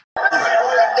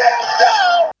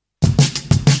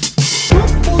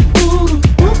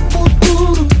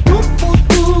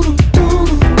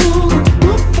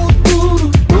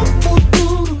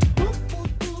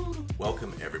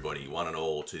Welcome everybody, one and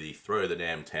all, to the Throw the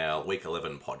Damn Towel Week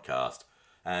 11 podcast.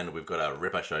 And we've got a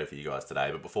ripper show for you guys today.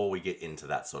 But before we get into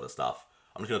that sort of stuff,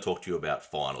 I'm just going to talk to you about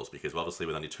finals, because obviously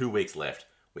with only 2 weeks left,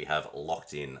 we have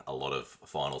locked in a lot of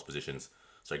finals positions.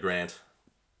 So Grant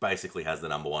basically has the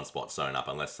number one spot sewn up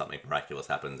unless something miraculous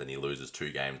happens and he loses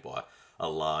 2 games by a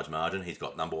large margin. He's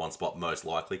got number one spot most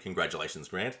likely. Congratulations,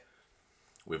 Grant.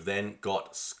 We've then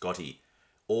got Scotty,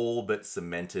 all but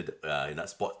cemented in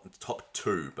that spot, top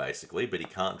 2 basically, but he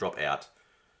can't drop out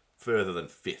further than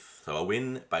 5th. So a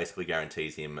win basically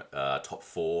guarantees him top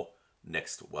 4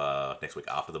 next week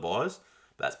after the buys.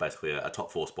 That's basically a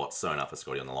top 4 spot sewn up for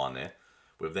Scotty on the line there.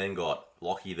 We've then got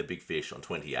Lockie the Big Fish on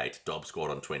 28, Dob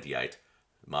Squad on 28,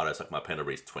 Mardo Suck My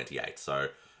Pendlebury's 28. So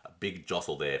a big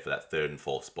jostle there for that 3rd and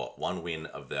 4th spot. One win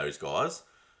of those guys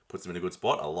puts them in a good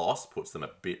spot. A loss puts them a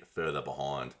bit further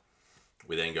behind.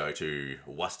 We then go to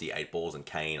Wusty 8 Balls and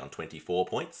Kane on 24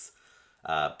 points.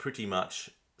 Pretty much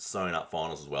sewn up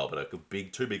finals as well, but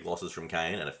two big losses from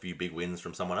Kane and a few big wins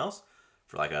from someone else,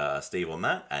 for like Steve or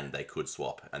Matt, and they could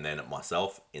swap. And then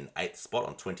myself in 8th spot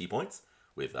on 20 points,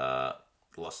 with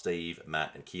Steve,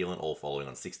 Matt, and Keelan all following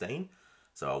on 16.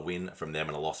 So a win from them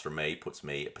and a loss from me puts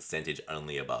me a percentage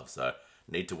only above. So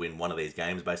need to win one of these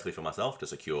games basically for myself to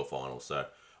secure finals. So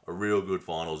a real good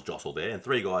finals jostle there, and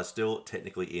 3 guys still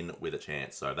technically in with a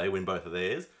chance. So if they win both of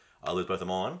theirs, I lose both of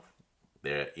mine,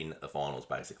 they're in the finals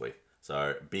basically.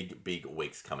 So big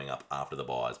weeks coming up after the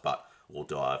buys, but we'll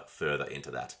dive further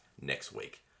into that next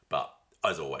week. But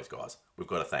as always, guys, we've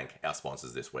got to thank our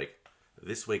sponsors this week.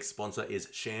 This week's sponsor is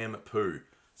Shampoo.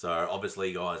 So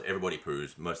obviously, guys, everybody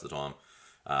poos most of the time,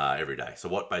 every day. So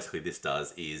what basically this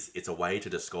does is it's a way to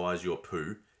disguise your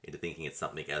poo into thinking it's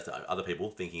something else, other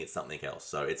people thinking it's something else.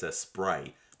 So it's a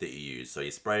spray that you use. So you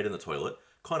spray it in the toilet,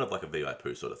 kind of like a VI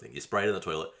poo sort of thing. You spray it in the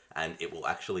toilet and it will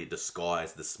actually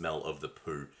disguise the smell of the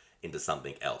poo into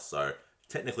something else. So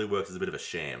technically works as a bit of a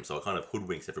sham. So it kind of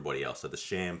hoodwinks everybody else. So the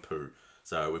Shampoo.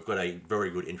 So we've got a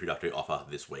very good introductory offer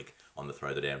this week on the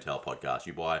Throw the Damn Towel podcast.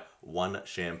 You buy 1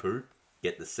 shampoo,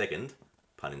 get the second,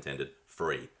 pun intended,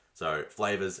 free. So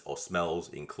flavours or smells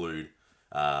include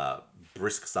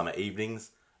brisk summer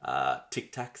evenings,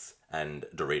 Tic Tacs, and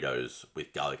Doritos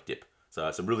with garlic dip. So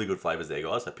some really good flavours there,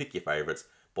 guys. So pick your favourites,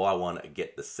 buy 1,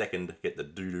 get the second, get the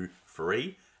doo-doo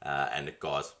free. And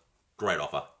guys, great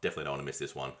offer. Definitely don't want to miss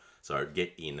this one. So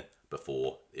get in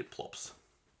before it plops.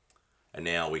 And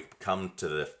now we come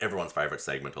to everyone's favourite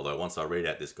segment, although once I read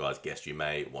out this guy's guest, you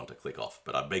may want to click off.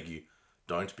 But I beg you,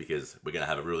 don't, because we're going to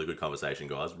have a really good conversation,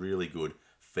 guys. Really good,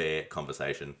 fair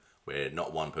conversation where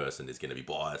not one person is going to be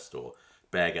biased or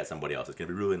bag out somebody else. It's going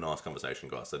to be a really nice conversation,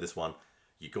 guys. So this one,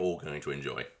 you're all going to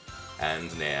enjoy.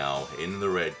 And now, in the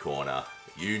red corner,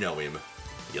 you know him,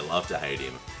 you love to hate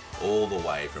him, all the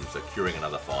way from securing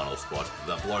another final spot,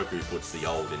 the bloke who puts the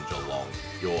old in Geelong,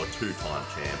 your 2-time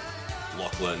champ,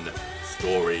 Lachlan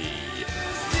Story.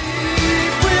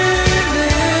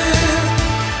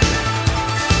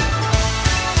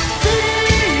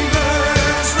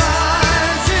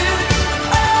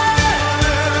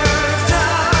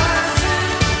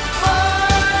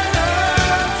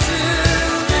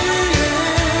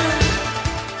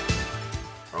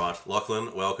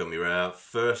 Lachlan, welcome. You're our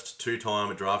first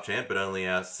 2-time draft champ, but only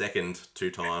our second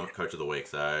 2-time coach of the week.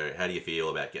 So how do you feel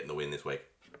about getting the win this week?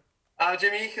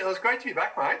 Jimmy, it was great to be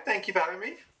back, mate. Thank you for having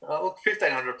me. Look,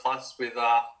 1,500 plus with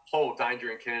Paul,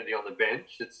 Danger and Kennedy on the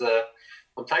bench.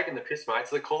 I'm taking the piss, mate.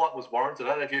 So the call-up was warranted.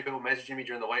 I had a few people messaging me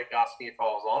during the week asking if I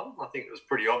was on. I think it was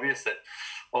pretty obvious that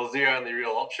I was the only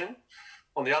real option.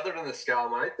 On the other end of the scale,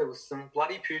 mate, there was some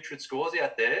bloody putrid scores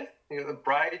out there. You got the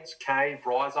Braids, Kane,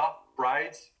 Bryzer,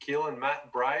 Braids, Keelan,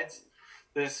 Matt, Braids.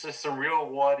 There's just some real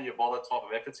why do you bother type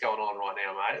of efforts going on right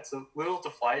now, mate. It's a little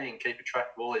deflating keeping track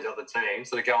of all these other teams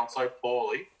that are going so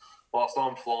poorly whilst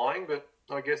I'm flying, but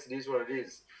I guess it is what it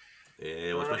is.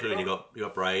 Yeah, well, especially when you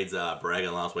got Braids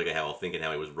bragging last week how thinking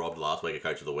how he was robbed last week of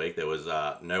Coach of the Week. There was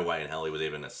no way in hell he was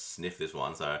even a sniff this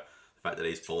one. So the fact that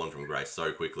he's fallen from grace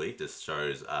so quickly just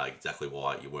shows exactly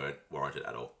why you weren't warranted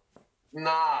at all.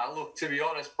 Nah, look, to be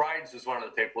honest, Braids was one of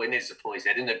the people, he needs to pull his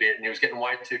head in a bit, and he was getting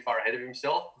way too far ahead of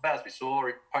himself. But as we saw,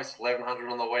 he posted 1,100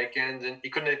 on the weekend, and he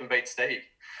couldn't even beat Steve.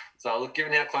 So, look,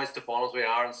 given how close to finals we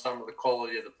are and some of the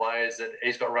quality of the players that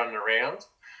he's got running around,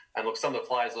 and look, some of the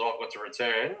players that I've got to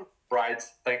return,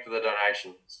 Braids, thank you for the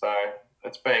donation. So,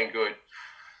 it's been good.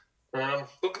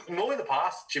 Look, normally in the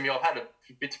past, Jimmy, I've had a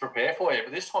bit to prepare for you,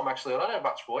 but this time actually I don't have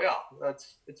much for you.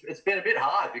 It's been a bit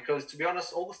hard because, to be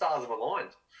honest, all the stars have aligned.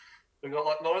 We've got,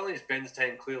 like, not only is Ben's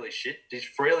team clearly shit, he's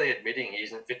freely admitting he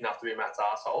isn't fit enough to be Matt's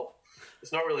arsehole.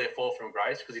 It's not really a fall from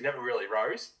grace because he never really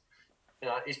rose.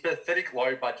 His pathetic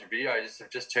low-budget videos have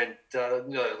just turned,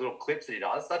 little clips that he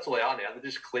does. That's all they are now. They're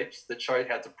just clips that show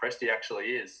how depressed he actually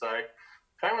is. So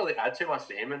can't really add too much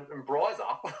to him. And Bryza,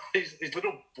 his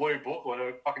little blue book,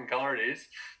 whatever fucking colour it is,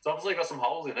 it's obviously got some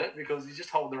holes in it because he's just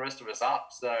holding the rest of us up.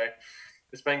 So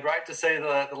it's been great to see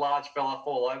the large fella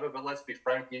fall over, but let's be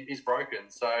frank, he's broken.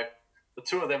 So the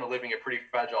two of them are living a pretty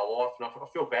fragile life, and I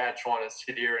feel bad trying to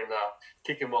sit here and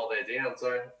kick them while they're down.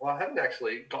 So I haven't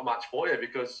actually got much for you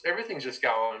because everything's just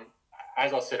going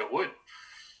as I said it would.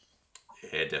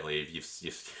 Yeah, definitely. You've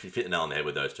hit the nail on the head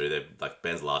with those two. They're, like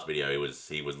Ben's last video, he was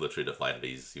literally deflated.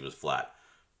 He was flat.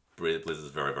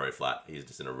 Blizzard's very, very flat. He's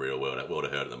just in a real world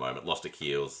of hurt at the moment. Lost to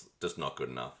Keels, just not good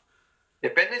enough. Yeah,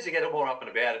 Ben needs to get it more up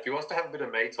and about. If he wants to have a bit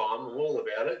of me time, I'm all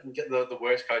about it, and get the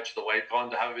worst coach of the week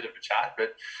on to have a bit of a chat.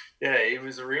 But yeah, he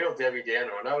was a real Debbie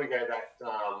Downer. I know we gave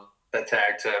that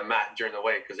tag to Matt during the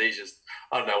week because he's just,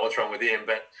 I don't know what's wrong with him,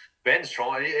 but Ben's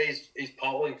trying. He's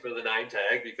polling for the name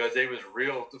tag because he was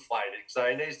real deflating. So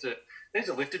he needs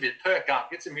to lift a bit, perk up,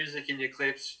 get some music in your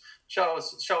clips, show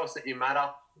us that you matter.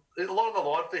 There's a lot on the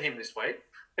line for him this week.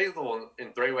 He's the one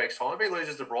in 3 weeks' time. If he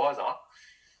loses to Bryza,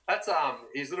 that's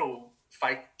his little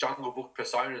fake Jungle Book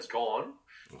persona's gone,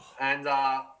 and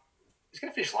he's going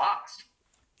to finish last.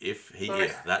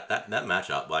 That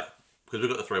matchup, like, because we've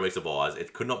got the 3 weeks of buys,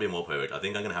 it could not be more perfect. I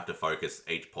think I'm going to have to focus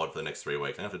each pod for the next 3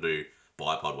 weeks. I'm going to have to do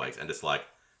buy pod weeks and just like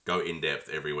go in depth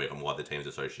every week on why the teams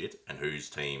are so shit and whose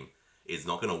team is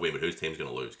not going to win, but whose team's going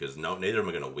to lose. Because neither of them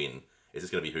are going to win. It's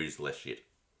just going to be who's less shit.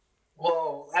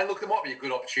 Well, and look, there might be a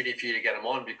good opportunity for you to get them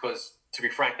on because, to be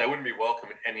frank, they wouldn't be welcome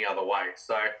in any other way.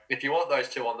 So if you want those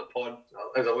two on the pod,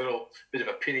 there's a little bit of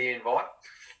a pity invite.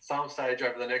 Some stage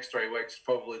over the next 3 weeks is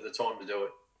probably the time to do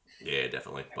it. Yeah,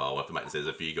 definitely. But I'll have to make this. There's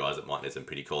a few guys that might need some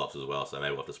pity call-ups as well, so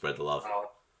maybe we'll have to spread the love.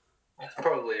 That's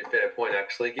probably a fair point,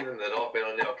 actually, given that I've been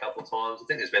on now a couple of times. I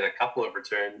think there's been a couple of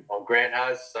return on Grant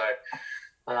has, so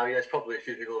there's probably a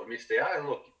few people who have missed out. And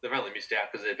look, they've only missed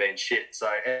out because they've been shit. So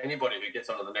anybody who gets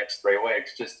onto the next 3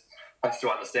 weeks just has to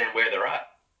understand where they're at.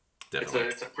 Definitely.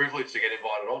 It's a privilege to get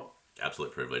invited on.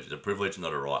 Absolute privilege. It's a privilege,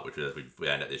 not a right, which we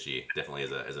found out this year. Definitely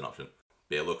as an option.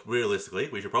 Yeah, look, realistically,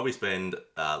 we should probably spend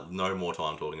no more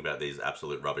time talking about these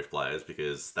absolute rubbish players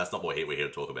because that's not what we're here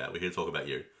to talk about. We're here to talk about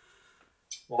you.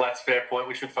 Well, that's a fair point.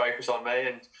 We should focus on me,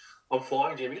 and I'm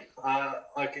flying, Jimmy.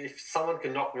 Like, if someone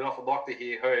can knock me off, I'd like to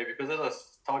hear who, because as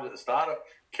I told you at the start,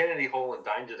 Kennedy, Hall and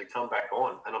Danger to come back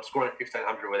on, and I'm scoring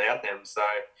 1,500 without them, so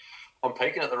I'm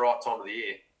peaking at the right time of the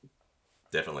year.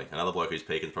 Definitely. Another bloke who's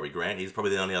peaking is probably Grant. He's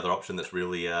probably the only other option that's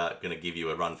really going to give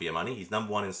you a run for your money. He's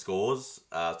number 1 in scores,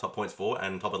 top points for,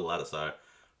 and top of the ladder, so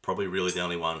probably really the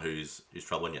only one who's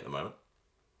troubling you at the moment.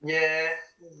 Yeah,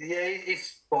 he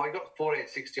got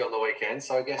 1460 on the weekend,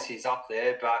 so I guess he's up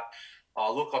there.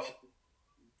 But look, I've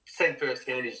seen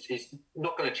firsthand he's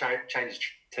not going to change his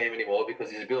team anymore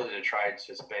because his ability to trade's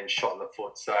just been shot in the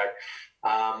foot. So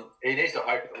he needs to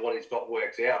hope that what he's got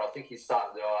works out. I think he's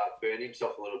starting to burn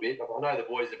himself a little bit. I know the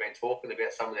boys have been talking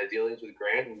about some of their dealings with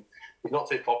Grant, and he's not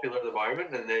too popular at the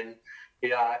moment. And then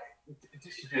he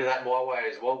distributed that my way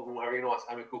as well. We were having a nice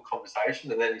amicable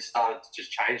conversation, and then he started to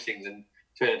just change things and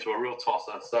turn into a real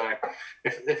tosser. So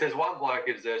if there's one bloke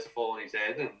who deserves to fall on his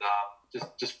head and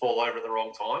just fall over at the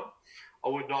wrong time, I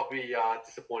would not be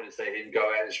disappointed to see him go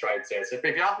out in a straight sense. If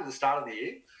you asked me at the start of the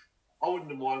year, I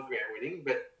wouldn't have minded Grant winning,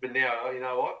 but now, you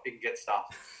know what? He can get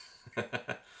stuff.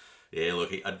 Yeah,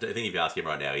 look, I think if you ask him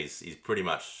right now, he's pretty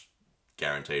much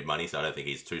guaranteed money, so I don't think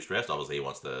he's too stressed. Obviously, he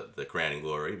wants the crowning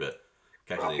glory, but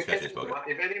catching his pocket.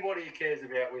 If anybody cares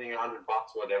about winning $100 or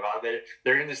whatever,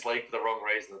 they're in this league for the wrong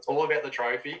reason. It's all about the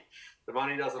trophy. The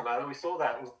money doesn't matter. We saw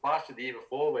that last year, the year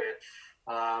before, where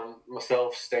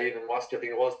myself, Steve, and Musty, I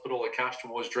think it was, put all the cash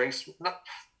towards drinks.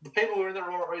 The people who are in the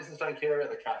right reasons don't care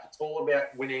about the cash. It's all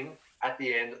about winning at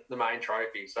the end, the main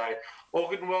trophy. So all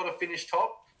good and well to finish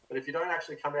top, but if you don't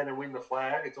actually come out and win the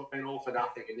flag, it's been all for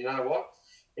nothing. And you know what?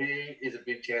 He is a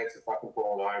big chance of fucking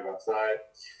falling over.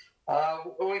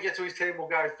 So when we get to his team, we'll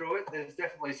go through it. There's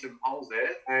definitely some holes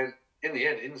there. And in the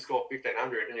end, he didn't score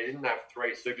 1,500, and he didn't have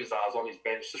 3 superstars on his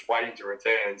bench just waiting to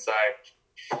return. So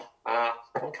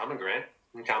I'm coming, Grant.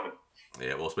 I'm coming.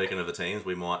 Yeah, well, speaking of the teams,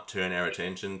 we might turn our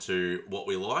attention to what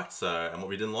we liked and what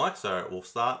we didn't like. So we'll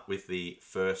start with the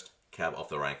first cab off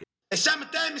the rank.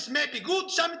 Sometimes it may be good,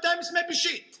 sometimes it may be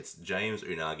shit. It's James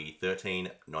Unagi,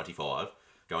 13.95,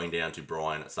 going down to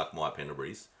Brian Suck My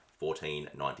Pendlebury's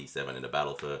 14.97 in a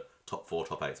battle for top 4,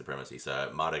 top 8 supremacy.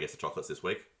 So Marto gets the chocolates this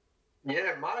week.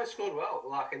 Yeah, Marto scored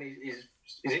well. And he's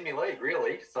in my league,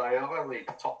 really. So I've only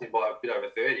topped him by a bit over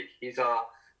 30. He's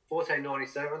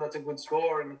 14.97. That's a good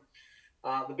score. And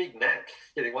the big Mac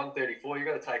getting 134. You've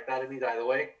got to take that any day of the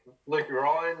week. Luke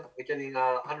Ryan getting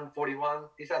 141.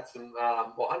 He's had some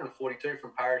 142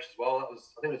 from Parrish as well. I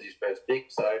think it was his first pick,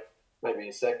 so maybe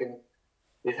his second.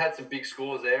 He's had some big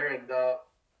scores there, and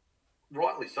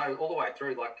rightly so, all the way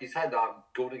through. Like, he's had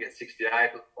Goulden get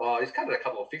 68. He's covered a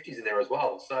couple of 50s in there as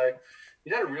well. So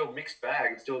he's had a real mixed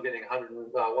bag and still getting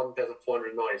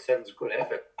 1,497 is a good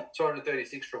effort.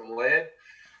 236 from Laird.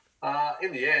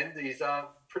 In the end, he's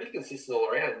pretty consistent all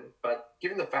around. But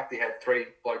given the fact he had 3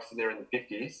 blokes in there in the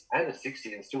 50s and the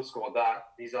 60 and still scored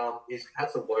that, he's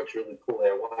had some blokes really pull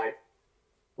their weight.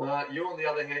 You, on the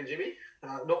other hand, Jimmy,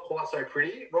 not quite so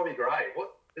pretty. Robbie Gray,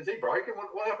 what is he broken?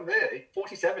 What happened there?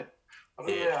 47. I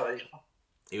don't know how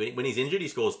when he's injured, he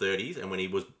scores 30s, and when he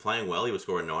was playing well, he was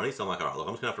scoring 90s. So I'm like, all right, look,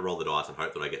 I'm just going to have to roll the dice and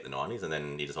hope that I get the 90s, and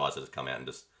then he decides to just come out and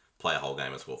just play a whole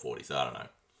game and score 40, so I don't know.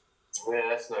 Yeah,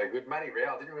 that's no good. Matty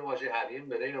Rowell, didn't realise you had him,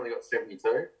 but he only got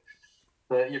 72.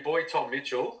 Your boy Tom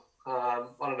Mitchell, I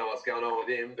don't know what's going on with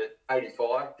him, but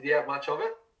 85. Did he have much of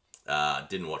it?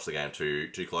 Didn't watch the game too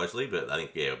closely, but I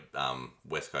think,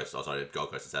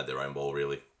 Gold Coast has had their own ball,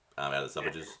 really, out of the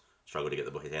Savages. Struggled to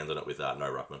get his hands on it with no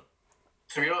ruckman.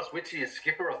 To be honest, Witchy as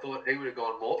skipper, I thought he would have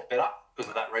gone more better because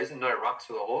of that reason. No rucks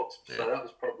for the Hawks. Yeah. So that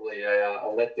was probably a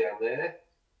letdown there.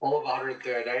 Oliver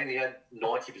 113, he had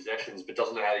 90 possessions but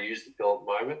doesn't know how to use the pill at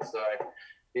the moment. So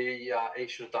he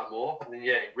should have done more. And then,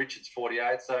 Richards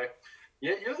 48. So,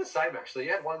 you're the same, actually.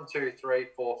 You had 1, 2, 3,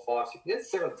 4, 5, 6. You had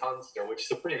 7 tons still, which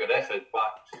is a pretty good effort,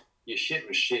 but your shit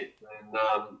was shit. And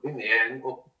in the end,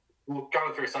 we're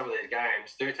going through some of these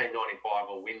games. 13.95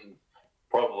 will win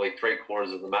probably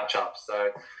 3/4 of the matchup.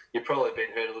 So you've probably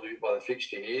been hurt a little bit by the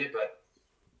fixture here, but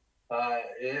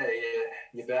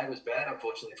your bag was bad,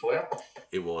 unfortunately, for you.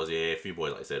 It was, a few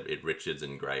boys, like I said, Richards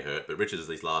and Gray hurt, but Richards,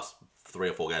 these last 3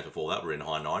 or 4 games before that, were in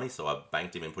high 90s, so I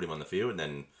banked him and put him on the field, and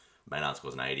then Maynard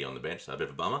scores an 80 on the bench, so a bit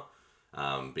of a bummer.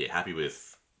 But happy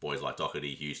with boys like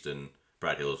Doherty, Houston.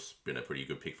 Brad Hill's been a pretty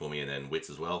good pick for me, and then Witts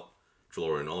as well.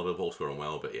 Trelaw and Oliver all scoring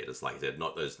well, but just like I said,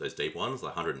 not those deep ones.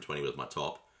 Like 120 was my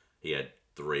top. He had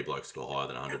 3 blokes score higher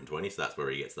than 120, so that's where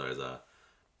he gets those.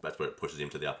 That's where it pushes him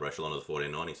to the upper echelon of the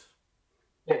 1490s.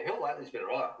 Yeah, Hill lately's been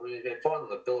right. He's been finding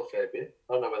the bill a fair bit.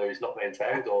 I don't know whether he's not being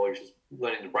tagged or he's just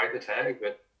learning to break the tag,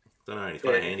 but I don't know. He's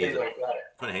kind of handy.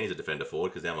 As a defender forward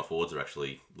because now my forwards are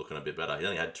actually looking a bit better. He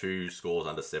only had 2 scores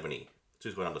under 70,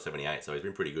 2 scores under 78, so he's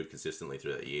been pretty good consistently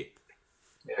through the year.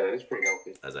 Yeah, it is pretty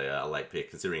healthy. As a late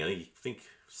pick, considering I think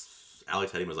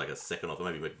Alex had him as like a second or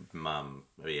maybe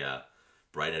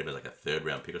Braden had him as like a 3rd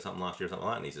round pick or something last year or something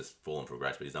like that, and he's just fallen from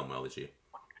grace, but he's done well this year.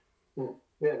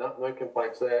 Yeah, no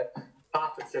complaints there.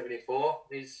 Half at 74.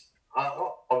 He's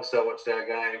obviously I watched our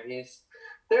game. He's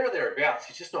there or thereabouts.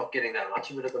 He's just not getting that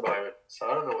much of it at the moment. So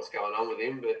I don't know what's going on with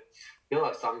him, but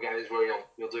like some games where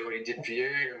you'll do what he did for you,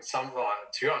 and some,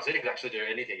 to be honest, he could actually do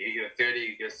anything. You get a 30,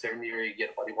 you get a 70, or you get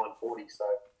a 140. So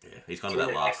yeah, he's kind of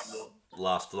that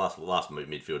last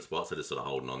midfield spot. So just sort of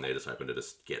holding on there, just hoping to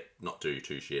just not do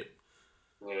too shit.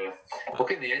 Yeah.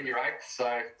 Look, in the end, you're 8th,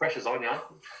 so pressure's on you.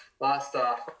 Last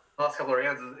couple of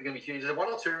rounds are going to be huge. Is there 1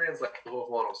 or 2 rounds left for the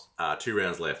finals? 2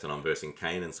 rounds left, and I'm versing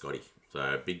Kane and Scotty.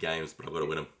 So big games, but I've got to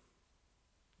win them.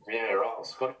 Yeah, right.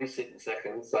 Scotty's sitting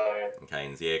second, so... And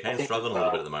Kane's struggling a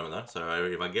little bit at the moment, though. So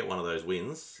if I get one of those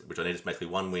wins, which I need, just basically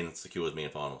 1 win secures me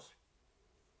in finals.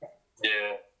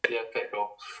 Yeah, fair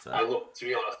call. So, look, to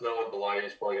be honest, no one below you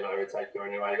is probably going to overtake you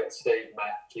anyway. You got Steve,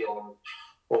 Matt, Keelan,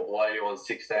 all below you on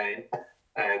 16,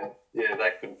 and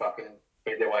they couldn't fucking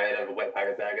beat their way out of a wet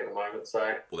packet bag at the moment. So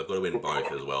well, they've got to win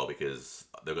both as well because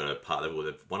they've got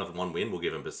to one win will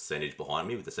give them percentage behind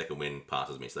me. With the second win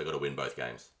passes me, so they've got to win both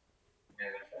games. I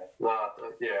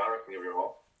reckon you'll be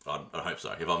right. I hope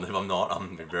so. If I'm not,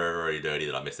 I'm very, very dirty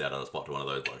that I missed out on a spot to one of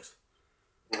those blokes.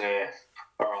 Yeah.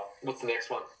 All right. What's the next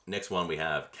one? Next one we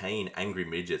have Kane Angry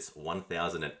Midgets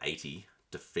 1080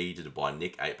 defeated by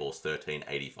Nick 8balls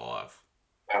 1385.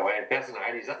 Oh, wait,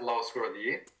 1080, is that the lowest score of the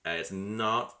year? It's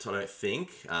not, I don't think,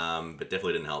 but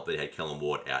definitely didn't help that he had Kellen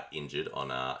Ward out injured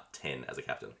on 10 as a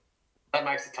captain. That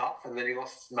makes it tough, and then he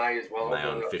lost May as well. May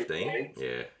on 15.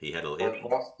 Yeah, he had a little.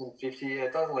 Lost on 50. Yeah,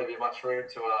 it doesn't leave you much room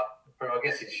to. I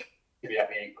guess he should be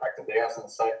happy he cracked the thousand.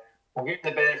 So we'll give him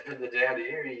the benefit of the doubt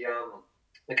here.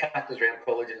 The captain's round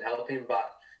probably didn't help him,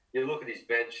 but you look at his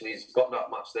bench and he's got not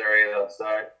much there either.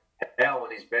 So Howell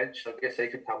on his bench, I guess he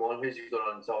could come on. Who's he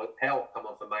got on? So Howell come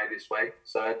on for May this week,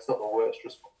 so it's not the worst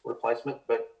replacement.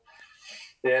 But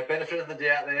Yeah, benefit of the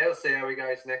doubt there. We'll see how he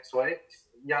goes next week.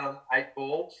 Young, 8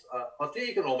 balls. I think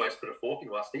you can almost put a fork in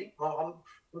Rusty.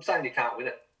 I'm saying you can't win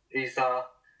it.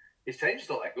 His team's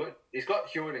not that good. He's got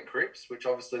Hewitt and Cripps, which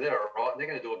obviously they're all right. They're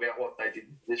going to do about what they did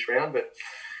this round, but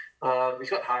he's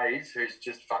got Hayes, who's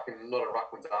just fucking not a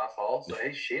ruckman's arsehole, so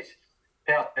he's shit.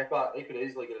 Powell Pepper, he could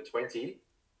easily get a 20.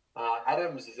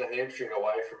 Adams is a hamstring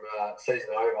away from season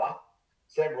over.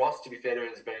 Sam Ross, to be fair to him,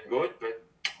 has been good, but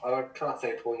I can't see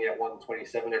him pulling out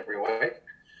 127 every week.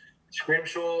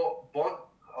 Scrimshaw,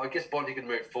 I guess Bondy can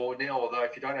move forward now, although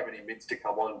if you don't have any mids to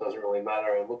come on, it doesn't really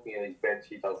matter. And looking at his bench,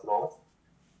 he does not.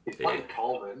 He's playing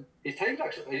Coleman. His team's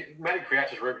actually... Matty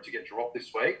Crouch is rumored to get dropped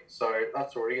this week, so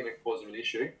that's already going to cause him an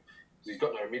issue because he's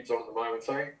got no mids on at the moment.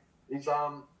 So he's...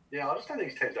 I just don't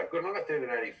think his team's that good. I've got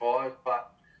 1385,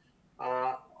 but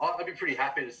I'd be pretty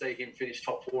happy to see him finish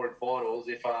top 4 in finals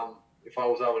if I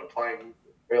was able to play him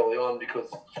early on,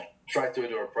 because straight through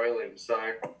into a prelim. So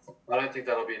I don't think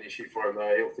that'll be an issue for him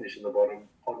though. He'll finish in the bottom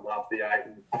half of the 8,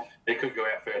 and he could go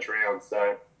out first round.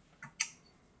 So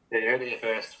yeah, you heard it here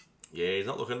first. Yeah, he's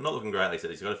not looking great. Like I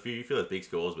said, he's got a few big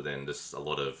scores, but then just a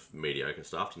lot of mediocre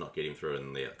stuff to not get him through.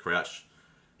 And the Crouch,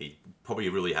 he's probably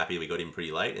really happy we got him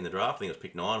pretty late in the draft. I think it was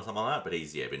pick 9 or something like that. But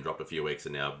he's been dropped a few weeks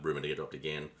and now rumoured to get dropped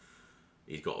again.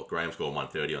 He's got Graham scoring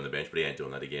 130 on the bench, but he ain't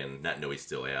doing that again. Nat Nui's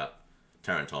still out.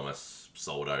 Taron Thomas,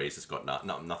 Soldo, he's just got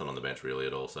nothing on the bench really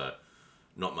at all. So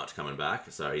not much coming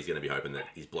back. So he's going to be hoping that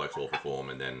his blokes all perform.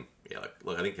 And then,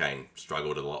 look, I think Kane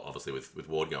struggled a lot, obviously, with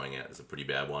Ward going out. It's a pretty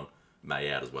bad one.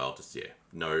 May out as well. Just,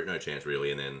 no chance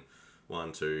really. And then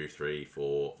 1, 2, 3,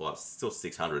 4, 5, still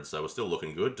 600. So we're still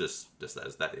looking good. Just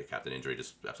as that captain injury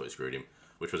just absolutely screwed him,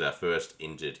 which was our first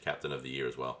injured captain of the year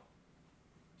as well.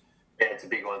 Yeah, it's a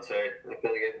big one too. If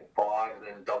they're getting 5 and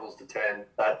then doubles to 10,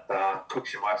 that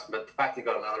cooks your most. But the fact he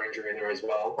got another injury in there as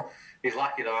well, he's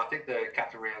lucky though. I think the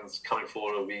captain rounds coming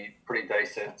forward will be pretty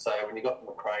decent. So when you got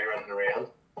McRae running around,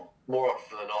 more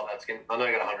often than not, I know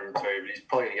he got 102, but he's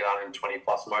probably going to get 120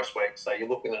 plus most weeks. So you're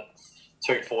looking at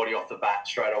 240 off the bat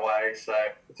straight away. So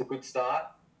it's a good start.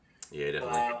 Yeah,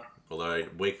 definitely. Although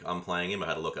week I'm playing him, I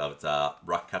had a look at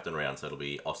ruck captain round, so it'll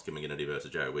be Oscar McGinnity versus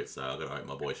Joe Witt. So I've got to hope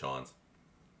my boy shines.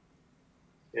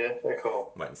 Yeah, very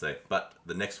cool. Wait and see. But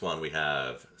the next one we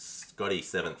have Scotty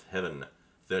 7th Heaven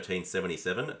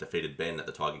 1377 defeated Ben at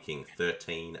the Tiger King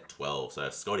 1312. So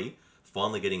Scotty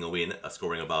finally getting a win,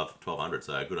 scoring above 1200.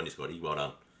 So good on you, Scotty. Well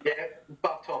done. Yeah,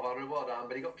 above 1200, well done.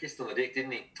 But he got pissed on the dick,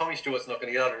 didn't he? Tommy Stewart's not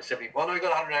going to get 170. I know he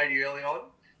got 180 early on,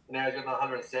 and now he's got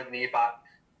 170. But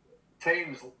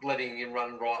teams letting him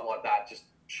run right like that, just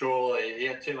surely he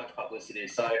had too much publicity.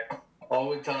 So I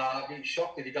would be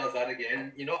shocked if he does that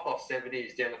again. You knock off 70,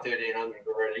 he's down to 1300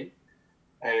 already.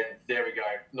 And there we go,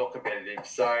 not competitive.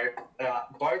 So,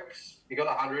 Boakes, he got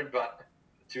 100, but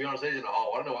to be honest, he's in a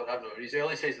hole. I don't know what happened to him. His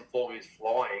early season form, he was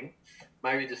flying.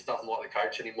 Maybe he just doesn't like the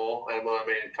coach anymore. And when I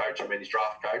mean coach, I mean his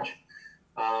draft coach.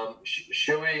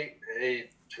 Shuey,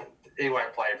 he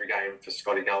won't play every game for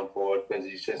Scotty going forward because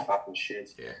he's just fucking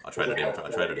shit. Yeah, I traded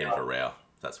him for Rao.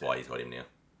 That's why he's got him now.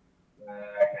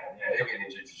 Yeah, he'll get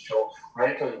injured for sure.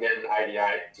 Rankin getting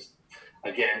 88, just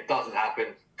again, doesn't happen.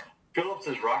 Phillips'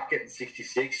 ruck getting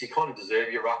 66. You kind of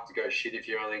deserve your ruck to go shit if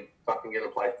you're only fucking going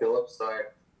to play Phillips. So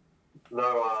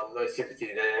no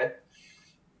sympathy there.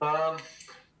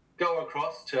 Go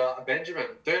across to Benjamin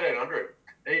 1300.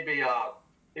 He'd be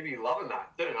loving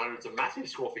that. 1300 is a massive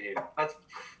score for him.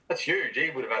 That's huge. He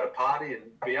would have had a party and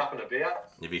be up and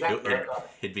about.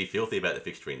 He'd be filthy about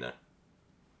the fixturing though.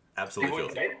 Absolutely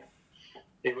filthy.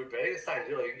 He would be. The same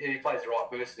deal. He plays the right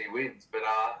person, he wins. But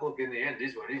look, in the end, it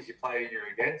is what it is. You play who you're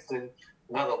against, and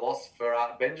another loss for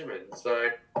Benjamin. So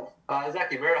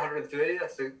Zachy Merritt 130.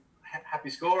 That's a happy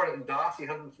score, and Darcy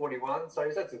 141. So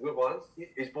he's had some good ones.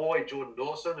 His boy Jordan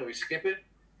Dawson, who he skippered.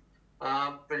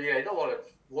 But yeah, he's a lot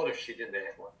of shit in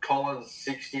there. Like Collins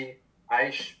 60,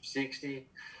 Aish 60,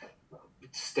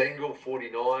 Stengel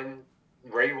 49,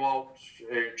 Rewalt,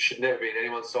 who should never be in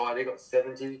anyone's side, he got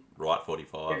 70. Wright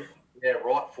 45. Yeah,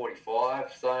 Wright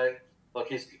 45. So like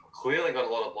he's clearly got a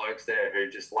lot of blokes there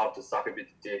who just love to suck a bit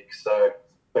of dick. So,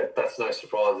 but that's no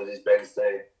surprise that he's Ben's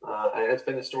team, and it's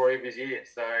been the story of his year.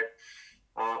 So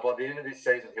by the end of this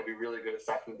season, he'll be really good at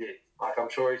sucking dick. Like I'm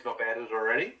sure he's not bad at it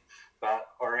already, but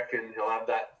I reckon he'll have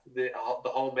the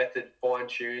whole method fine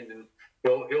tuned, and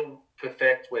he'll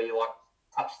perfect where you like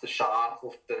touch the shaft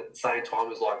at the same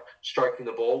time as like stroking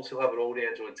the balls. He'll have it all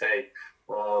down to a T.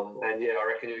 And yeah, I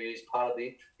reckon he'll use part of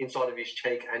the inside of his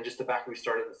cheek and just the back of his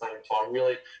throat at the same time,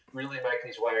 really, really making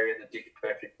his way around the dick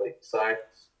perfectly. So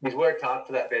he's worked hard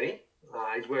for that, Benny.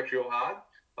 He's worked real hard,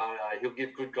 but he'll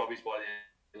give good gobbies by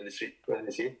the end of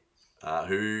this year.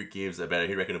 Who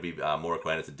reckon will be more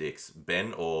acquainted to dicks,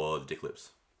 Ben or the Dick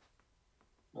Lips?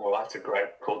 Well, that's a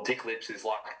great call. Dick Lips is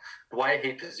like the way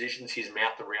he positions his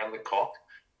mouth around the cock.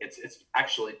 It's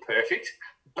actually perfect.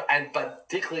 But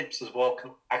Dick Lips as well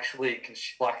can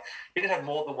like he can have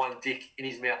more than one dick in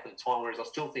his mouth at a time. Whereas I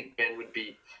still think Ben would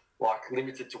be like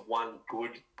limited to one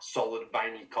good, solid,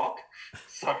 veiny cock.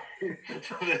 So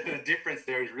the difference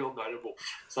there is real notable.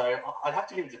 So I'd have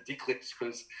to give it to Dick Lips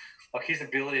because like his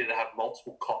ability to have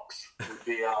multiple cocks would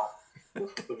be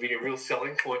a real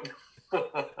selling point.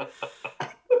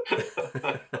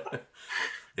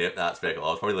 Yep, that's very cool.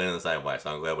 I was probably leaning the same way,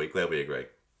 so I'm glad we agree.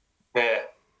 Yeah.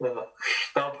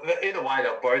 Either way,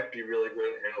 they'll both be really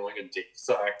good at handling a dick.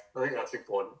 So I think that's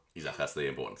important. Exactly, that's the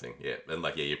important thing. Yeah, and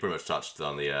you pretty much touched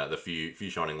on the few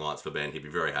shining lights for Ben. He'd be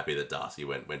very happy that Darcy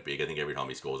went big. I think every time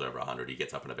he scores over 100, he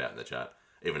gets up and about in the chat,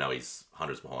 even though he's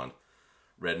hundreds behind.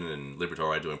 Redden and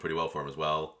Liberatore doing pretty well for him as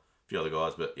well. A few other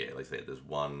guys, but yeah, like I said, there's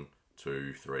 1,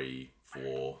 2, 3,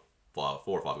 4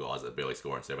 or 5 guys that barely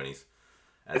score in 70s.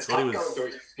 And it's tough going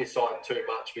through his side too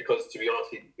much because, to be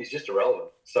honest, he's just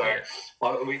irrelevant. So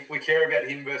we care about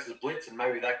him versus Blitz, and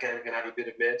maybe that game can have a bit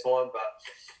of their time. But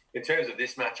in terms of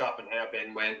this matchup and how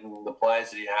Ben went and the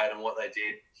players that he had and what they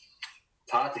did,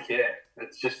 it's hard to care.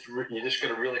 It's just you just got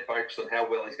to really focus on how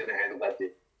well he's going to handle that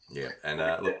bit. Yeah, and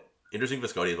look, interesting for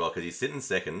Scotty as well because he's sitting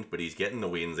second, but he's getting the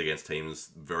wins against teams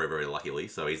very, very luckily.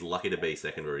 So he's lucky to be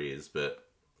second where he is, but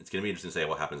it's going to be interesting to see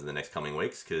what happens in the next coming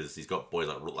weeks because he's got boys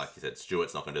like you said,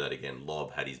 Stewart's not going to do that again.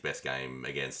 Lob had his best game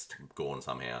against Gawn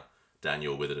somehow.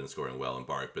 Daniel Witherden scoring well and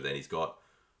Borek, but then he's got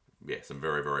some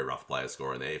very, very rough players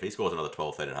scoring there. If he scores another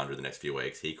 1,200 the next few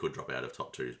weeks, he could drop out of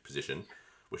top 2 position,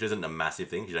 which isn't a massive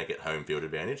thing because you don't get home field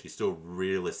advantage. He's still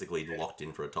realistically locked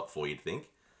in for a top 4, you'd think,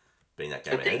 being that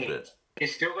game ahead. But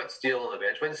he's still got Steele on the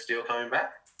bench. When's Steele coming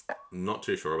back? Not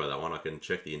too sure about that one. I can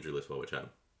check the injury list while we're chatting.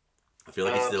 I feel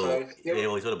like he's still...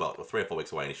 he's got about 3 or 4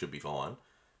 weeks away and he should be fine.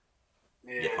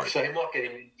 Yeah, so he might get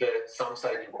him for some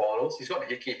stage in finals. He's got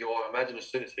Hickey, who I imagine as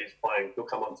soon as he's playing, he'll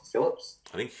come on to Phillips.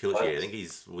 I think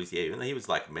he was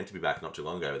like meant to be back not too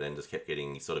long ago, but then just kept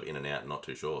getting sort of in and out and not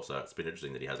too sure. So it's been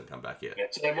interesting that he hasn't come back yet. Yeah,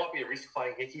 so there might be a risk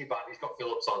playing Hickey, but he's got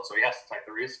Phillips on, so he has to take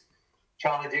the risk.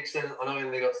 Charlie Dixon, I know he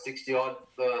only got 60 odd.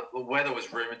 The weather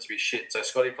was rumoured to be shit, so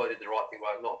Scotty probably did the right thing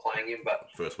by not playing him. But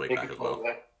first week back as well.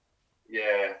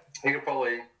 Yeah, he could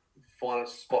probably find a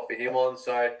spot for him on.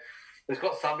 So there's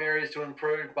got some areas to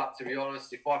improve, but to be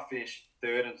honest, if I finish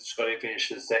third and Scotty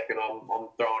finishes second, I'm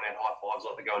throwing out high fives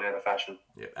like they're going out of fashion.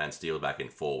 Yeah, and Steele's back in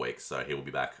 4 weeks, so he will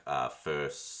be back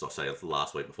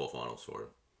last week before finals for him.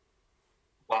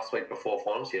 Last week before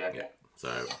finals, yeah. Yeah.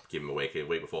 So give him a week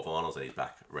before finals, and he's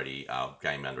back ready.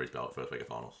 Game under his belt, first week of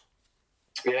finals.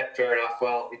 Yeah, fair enough.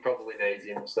 Well, he probably needs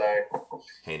him, so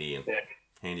handy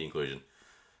inclusion.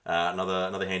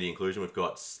 Another handy inclusion. We've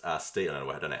got Steve.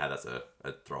 I don't know how that's a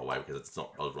throwaway because it's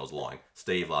not. I was lying.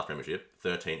 Steve last premiership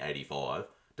 1385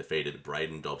 defeated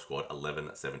Braden Dobb squad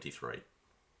 1173.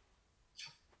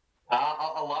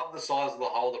 I love the size of the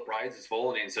hole that Braids has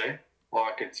fallen into.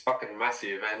 Like it's fucking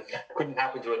massive and couldn't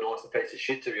happen to a nicer piece of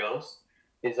shit, to be honest.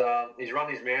 He's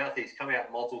run his mouth. He's come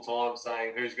out multiple times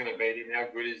saying who's going to beat him, how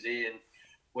good is he, and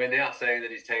we're now saying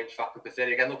that his team's fucking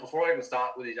pathetic. And look, before I even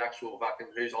start with his actual fucking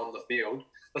who's on the field,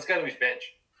 let's go to his bench.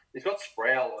 He's got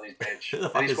Sproul on his bench. Who the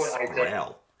fuck is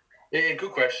Sproul? Yeah,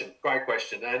 good question. Great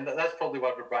question. And that's probably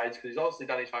one for Braids because he's obviously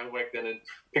done his homework then and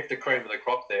picked the cream of the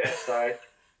crop there. So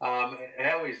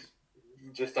how he's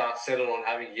just settled on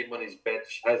having him on his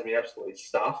bench has me absolutely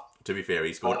stuffed. To be fair,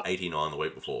 he scored 89 the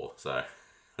week before, so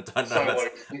I don't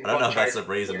know if that's the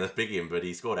reason to pick him, but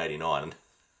he scored 89.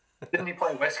 Didn't he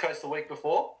play West Coast the week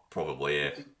before? Probably, yeah.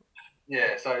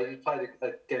 Yeah, so he played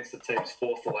against the team's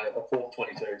fourth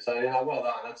 22. So well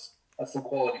done. That's some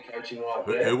quality coaching right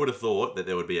there. Who would have thought that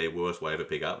there would be a worse waiver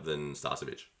pickup than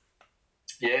Starcevic?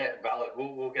 Yeah, valid.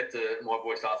 We'll get to my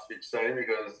boy Starcevic soon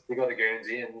because he got a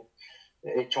Guernsey and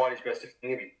he tried his best to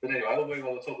finger me. But anyway, we'll move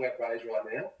on to talk about Braids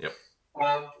right now. Yep.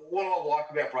 What I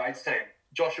like about Braids' team,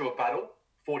 Joshua Battle,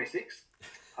 46.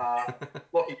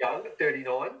 Lockie Young,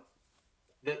 39.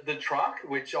 The truck,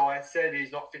 which I said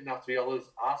he's not fit enough to be Ollers'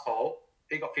 arsehole,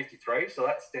 he got 53, so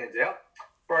that stands out.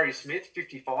 Brody Smith,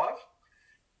 55.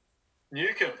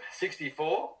 Newcomb,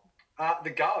 64. The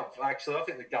Gov, actually, I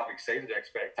think the Gov exceeded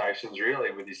expectations,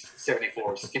 really, with his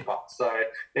 74 as skipper. So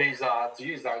he's, to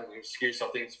use that as an excuse, I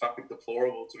think it's fucking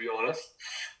deplorable, to be honest.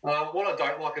 What I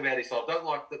don't like about his side, I don't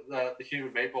like that the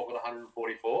human meatball got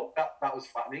 144. That was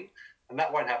flattening, and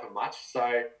that won't happen much.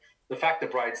 So the fact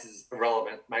that Braids is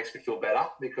irrelevant makes me feel better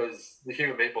because the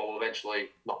human meatball will eventually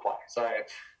not play. So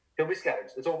he'll miss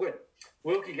games. It's all good.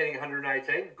 Wilkie getting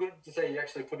 118. Good to see you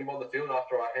actually put him on the field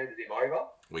after I handed him over.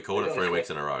 We called it 3 weeks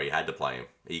in a row. He had to play him.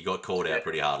 He got called out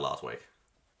pretty hard last week.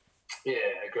 Yeah,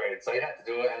 agreed. So he had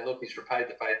to do it, and look, he's repaid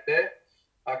the faith there.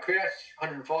 Crouch,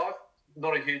 105.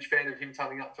 Not a huge fan of him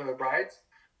turning up for Braids.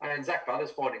 And Zach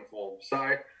Butters finding form.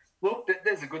 So, look,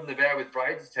 there's a good and the bad with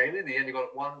Braids' team. In the end, he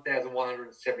got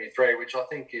 1,173, which I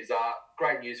think is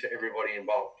great news for everybody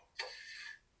involved.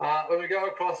 When we go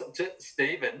across to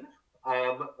Stephen,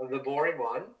 the boring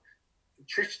one,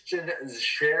 Tristan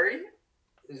Sherry.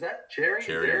 Is that Cherry?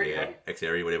 Cherry, yeah.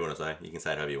 X-Airy, whatever you want to say. You can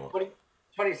say it however you want.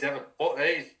 27. Well,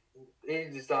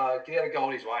 he's got to go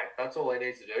on his way. That's all he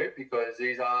needs to do because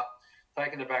he's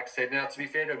taking the back seat. Now, to be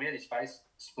fair to him, his face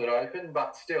split open,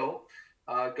 but still,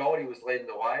 Goldie was leading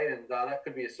the way, and that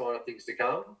could be a sign of things to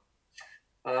come.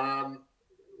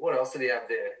 What else did he have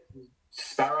there?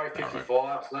 Sparrow,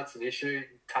 55, so that's an issue.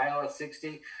 Taylor,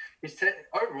 60.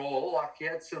 Overall, like, he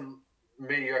had some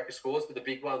mediocre scores, but the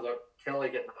big ones, like Kelly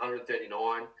getting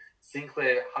 139,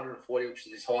 Sinclair 140, which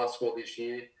is his highest score this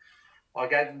year. I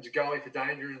gave him Tagoe for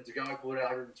danger, and Tagoe pulled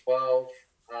out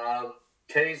 112.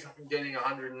 Keys getting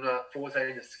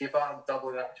 114 to Skipper,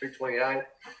 doubling that to 228.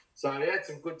 So he had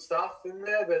some good stuff in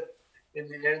there, but in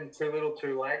the end, too little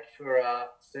too late for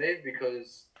Steve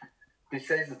because his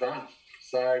season's done.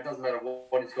 So it doesn't matter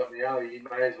what he's got now, he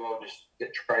may as well just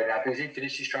get trade happy. Has he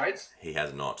finished his trades? He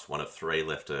has not. One of 3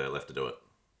 left to do it.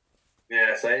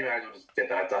 Yeah, so he may as well just get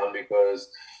that done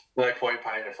because no point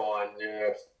paying a fine. Yeah.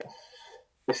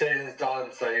 The season's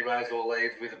done, so you may as well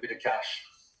leave with a bit of cash.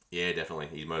 Yeah, definitely.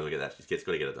 He might as well get that. He's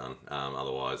got to get it done.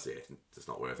 Otherwise, yeah, it's just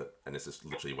not worth it. And it's just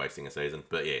literally wasting a season.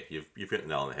 But yeah, you've hit the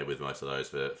nail on the head with most of those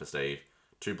for Steve.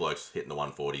 2 blokes hitting the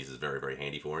 140s is very, very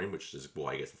handy for him, which is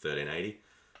why he gets the 1380.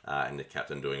 And the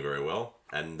captain doing very well.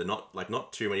 And they're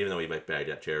not too many, even though he bagged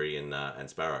out Cherry and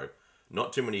Sparrow,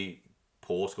 not too many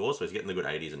poor scores. So he's getting the good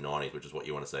 80s and 90s, which is what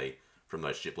you want to see from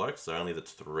those shit blokes. So only the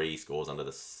 3 scores under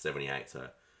the 78. So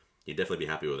you'd definitely be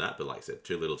happy with that. But like I said,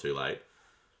 too little, too late.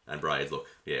 And Braids, look,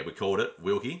 yeah, we called it.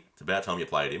 Wilkie, it's about time you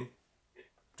played him.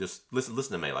 Just listen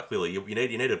to me. Like, clearly, you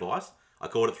need advice. I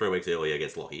called it 3 weeks earlier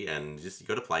against Lockie, and you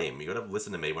got to play him. You got to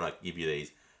listen to me when I give you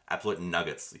these absolute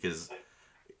nuggets, because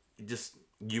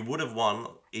you would have won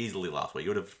easily last week. You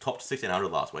would have topped 1,600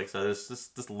 last week. So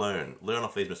just learn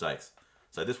off these mistakes.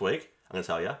 So this week, I'm going to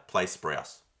tell you, play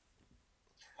Sprouse.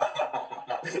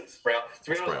 Sprout.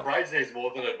 To be honest, Braids needs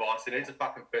more than advice. He needs a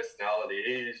fucking personality.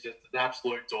 He's just an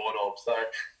absolute doorknob. So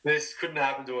this couldn't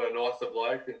happen to a nicer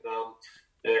bloke. And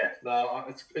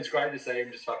it's great to see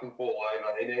him just fucking fall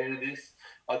over. He needed this.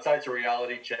 I'd say it's a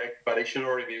reality check, but he should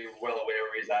already be well aware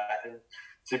where he's at. And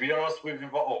to be honest,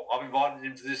 I've invited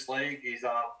him to this league. He's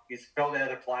fell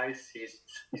out of place. His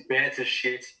banter's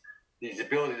shit. His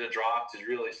ability to draft is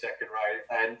really second rate,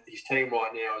 and his team right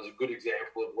now is a good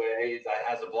example of where he is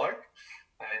as a bloke.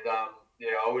 And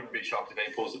I wouldn't be shocked if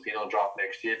he pulls the pin on draft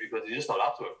next year because he's just not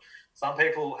up to it. Some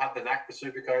people have the knack for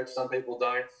Supercoach, some people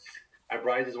don't. And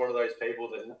Braids is one of those people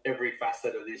that in every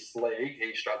facet of this league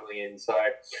he's struggling in. So,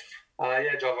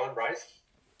 job on, Braids.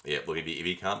 Yeah, look, if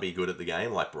he can't be good at the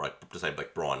game, like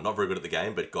Brian, not very good at the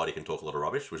game, but God, he can talk a lot of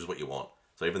rubbish, which is what you want.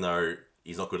 So even though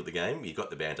he's not good at the game, you've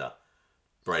got the banter.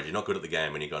 Braids, you're not good at the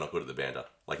game and you're not good at the banter.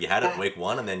 Like, you had it week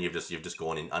 1 and then you've just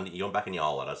gone in, you've gone back in your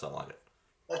hole. I just don't like it.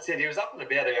 That's it. He was up and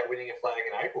about winning a flag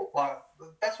in April. Like,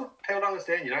 that's what people don't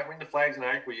understand. You don't win the flags in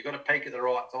April. You've got to peak at the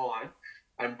right time.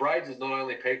 And Braids is not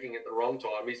only peaking at the wrong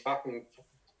time, he's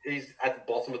at the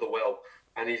bottom of the well.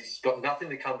 And he's got nothing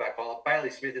to come back on.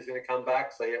 Bailey Smith is going to come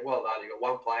back. So, yeah, well done. You've got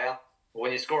one player.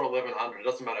 When you score 1,100, it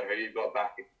doesn't matter who you've got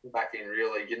back in,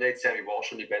 really. You need Sammy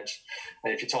Walsh on your bench.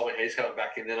 And if you told me he's coming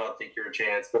back in, then I'd think you're a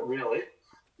chance. But really,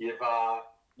 you're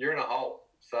in a hole.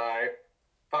 So,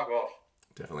 fuck off.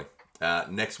 Definitely.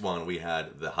 Next one, we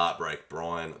had the Heartbreak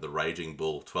Brian, the Raging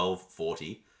Bull,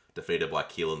 1240, defeated by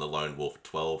Keelan, the Lone Wolf,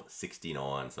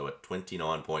 1269. So a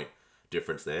 29-point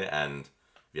difference there. And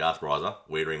if you ask Bryza,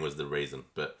 Wiedering was the reason.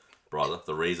 But, Bryza,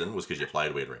 the reason was because you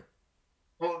played Wiedering.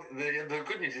 Well, the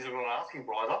good news is we're not asking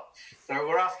Bryza. So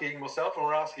we're asking myself and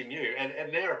we're asking you.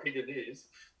 And their opinion is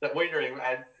that Wiedering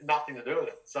had nothing to do with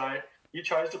it. So you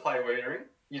chose to play Wiedering.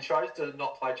 You chose to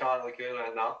not play Charlie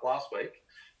Kerner last week.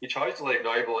 You chose to leave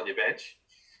Noble on your bench.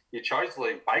 You chose to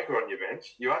leave Baker on your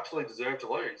bench. You actually deserve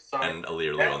to lose. So, and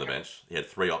Aliir on the bench. He had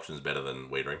 3 options better than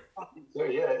Wiedering.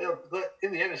 So, but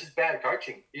in the end, it's just bad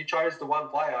coaching. You chose the one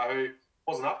player who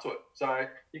wasn't up to it. So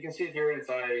you can sit here and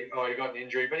say, oh, he got an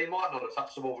injury, but he might not have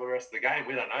touched the ball for the rest of the game.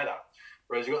 We don't know that.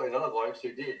 Whereas you've got these other blokes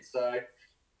who did. So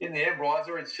in the end,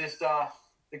 Bryza, it's just a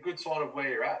good sign of where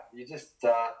you're at. You just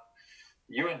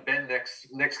you and Ben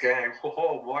next game.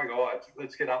 Oh my God,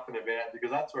 let's get up and about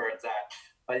because that's where it's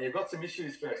at. You've got some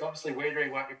issues first. Obviously,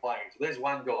 Weirdering won't be playing, so there's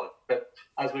one gone. But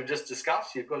as we've just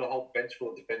discussed, you've got a whole bench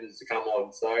full of defenders to come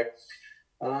on. So,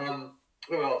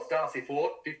 who else? Darcy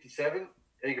Ford, 57.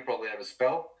 He could probably have a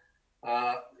spell.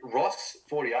 Ross,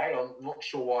 48. I'm not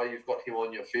sure why you've got him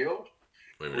on your field.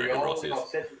 We don't know who Ross is.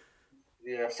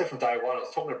 I've said from day one, I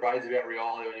was talking to Braids about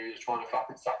Rioli when he was trying to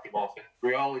fucking suck him off. And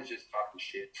Rioli's just fucking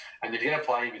shit. And if you're going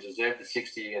to play him, you deserve the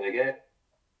 60 you're going to get.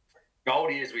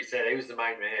 Goldie, as we said, he was the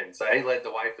main man. So he led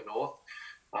the way for North.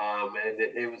 And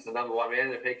he was the number one man.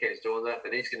 And if he keeps doing that,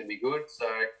 then he's going to be good. So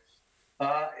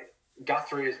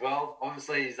Guthrie as well.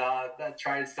 Obviously, that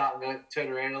trade's starting to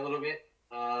turn around a little bit.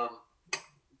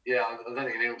 Yeah, I don't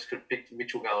think anyone could have picked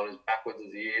Mitchell going as backwards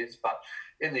as he is, but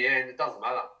in the end, it doesn't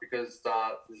matter because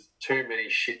there's too many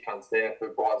shit cunts there for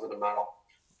Bryson to matter.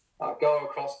 Go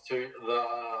across to the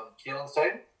Keelan's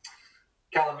team.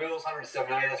 Callum Mills,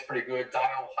 178, that's pretty good.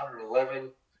 Dale, 111.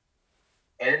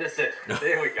 Anderson,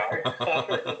 there we go.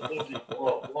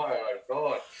 144. My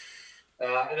God.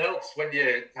 It helps when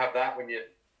you have that, when you've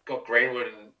got Greenwood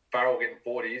and Farrell getting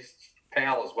 40s.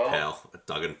 Powell as well. Powell,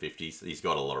 Duggan 50s. He's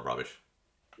got a lot of rubbish.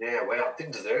 Yeah, well,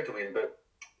 didn't deserve to win, but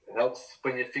it helps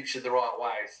when you fix it the right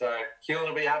way. So Keelan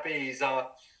will be happy. He's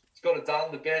got it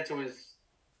done. The Bantu is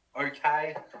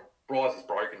okay. Bryce is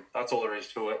broken. That's all there is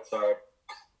to it. So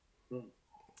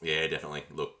yeah, definitely.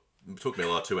 Look, took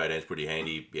Miller 218's pretty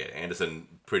handy. Yeah, Anderson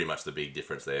pretty much the big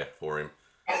difference there for him.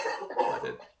 Like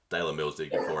that, Dalen Mills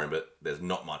did good for him, but there's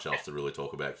not much else to really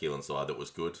talk about Keelan's side that was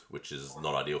good, which is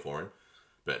not ideal for him.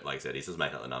 But like I said, he's just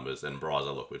making up the numbers. And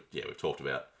Bryza, look, we've talked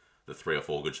about the 3 or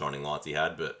 4 good shining lights he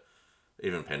had, but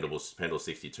even Pendle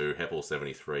 62, Heppel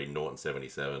 73, Norton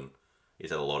 77. He's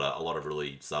had a lot of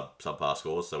really subpar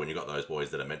scores. So when you got those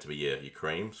boys that are meant to be your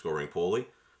cream scoring poorly,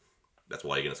 that's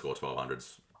why you're going to score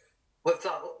 1200s. Let's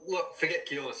look. Forget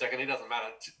Keelan a second. It doesn't matter.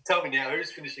 Tell me now,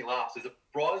 who's finishing last? Is it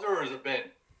Bryza or is it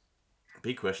Ben?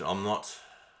 Big question.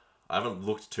 I haven't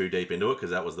looked too deep into it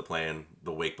because that was the plan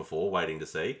the week before, waiting to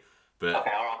see. But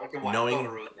okay, all right. I can wait. Knowing,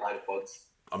 really later pods.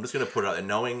 I'm just going to put it out there,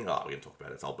 knowing... Oh, we can talk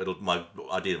about it. My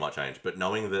idea might change. But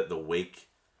knowing that the week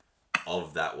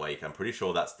of that week, I'm pretty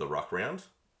sure that's the ruck round.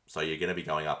 So you're going to be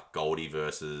going up Goldie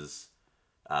versus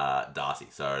Darcy.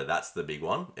 So that's the big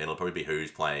one. And it'll probably be who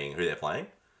they're playing.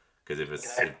 Because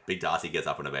if Big Darcy gets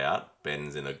up and about,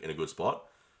 Ben's in a good spot.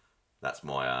 That's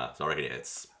my... so I reckon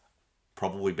it's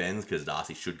probably Ben's because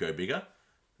Darcy should go bigger.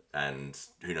 And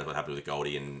who knows what happens with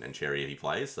Goldie and Cherry if he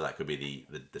plays. So that could be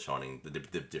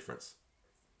the difference.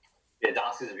 Yeah,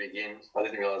 Darcy's a big in. I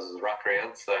didn't realise it was a ruck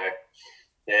round, so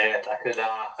yeah,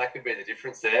 that could be the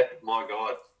difference there. But my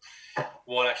God,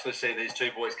 might actually see these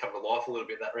two boys come to life a little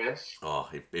bit that round. Oh,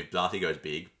 if Darcy goes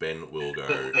big, Ben will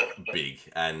go big.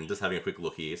 And just having a quick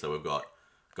look here, so we've got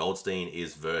Goldstein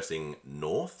is versing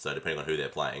North, so depending on who they're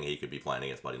playing, he could be playing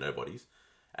against bloody nobodies.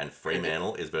 And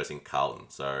Fremantle is versing Carlton,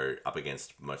 so up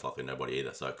against most likely nobody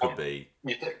either. So it could be...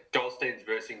 You think Goldstein's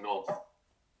versing North?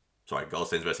 Sorry,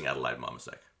 Goldstein's versing Adelaide, my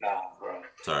mistake. Right.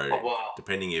 So,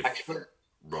 depending if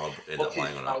Rob ends up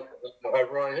playing or not.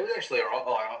 Ryan, he was actually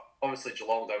obviously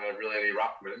Geelong don't have really any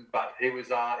ruckman, but he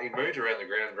moved around the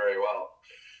ground very well.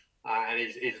 And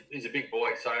he's a big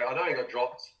boy, so I know he got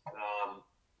dropped.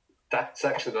 That's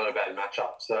actually not a bad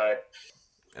matchup, so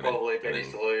probably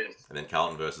Benny's to lose. And then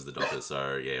Carlton versus the Dockers,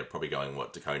 so yeah, probably going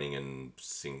De Koning and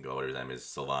whatever his name is,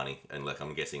 Silvani. And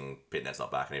I'm guessing Pitnet's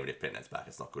not back, and even if Pitnet's back,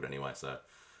 it's not good anyway, so...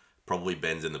 Probably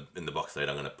Ben's in the box seat.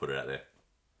 I'm going to put it out there.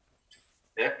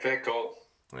 Yeah, fair call.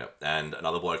 Yep. And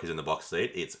another bloke is in the box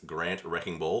seat. It's Grant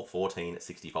Wrecking Ball,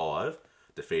 1465.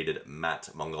 Defeated Matt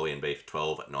Mongolian Beef,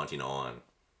 1299.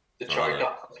 The choker.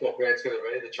 That's what Grant's going to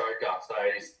be, the choker. So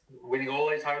he's winning all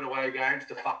these home and away games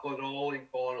to fuckle it all in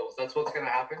finals. That's what's going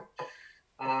to happen.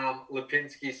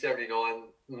 Lipinski, 79.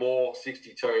 Moore,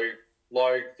 62.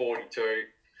 Logue, 42.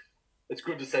 It's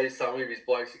good to see some of his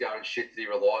blokes are going shit that he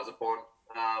relies upon.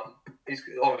 He's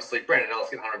obviously Brandon Ellis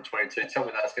getting 122. Tell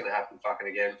me that's going to happen fucking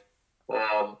again.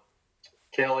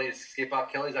 Kelly's skipper.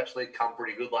 Kelly's actually come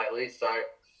pretty good lately, so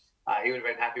he would have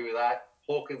been happy with that.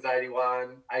 Hawkins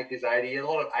 81, Akers 80. A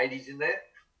lot of 80s in there.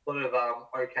 A lot of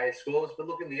okay scores. But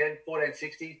look, in the end,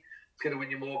 1460. It's going to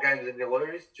win you more games than you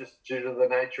lose, just due to the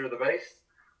nature of the beast.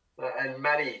 And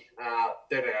Matty,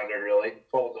 1300 really,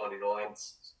 1299.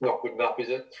 It's not good enough, is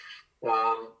it?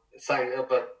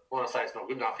 But when I say it's not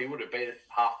good enough, he would have beat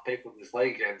half the people in this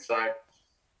league again. So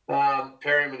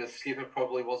Perryman as skipper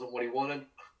probably wasn't what he wanted.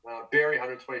 Berry,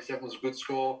 127 was a good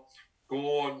score.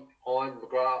 Gorn, Hine,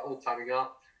 McGrath, all turning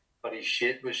up. But his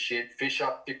shit was shit. Fisher,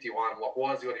 51.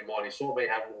 Why has he got in mind? He saw me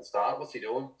having the start. What's he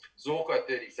doing? Zorko,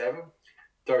 37.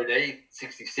 Dodie,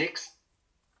 66.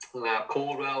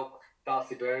 Caldwell,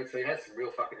 Darcy Burns. So he had some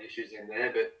real fucking issues in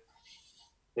there. But,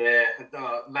 yeah,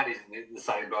 Matty's in the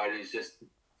same boat.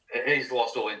 He's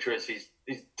lost all interest. He's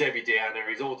Debbie Downer.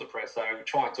 He's all depressed. So we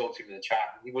try and talk to him in the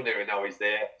chat. He wouldn't even know he's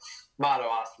there. Marto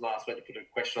asked him last week to put a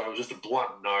question on. It was just a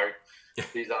blunt no.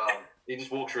 He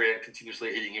just walks around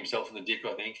continuously hitting himself in the dick,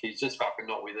 I think. He's just fucking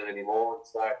not with it anymore.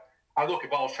 So, look,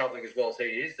 if I was travelling as well as he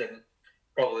is, then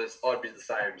probably I'd be the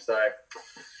same. So,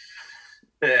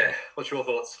 yeah, what's your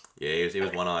thoughts? Yeah, he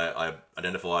was one I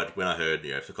identified when I heard,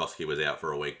 Sikorsky was out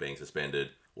for a week being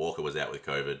suspended, Walker was out with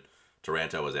COVID,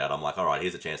 Taranto was out. I'm like, all right,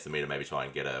 here's a chance for me to maybe try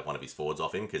and get one of his forwards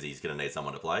off him because he's going to need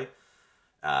someone to play.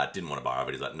 Didn't want to borrow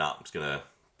it. He's like, nah, I'm just going to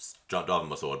drive him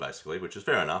my sword, basically, which is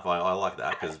fair enough. I like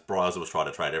that because Bryce was trying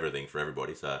to trade everything for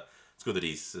everybody. So it's good that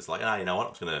he's just like, you know what,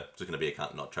 I'm just gonna be a cunt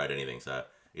and not trade anything. So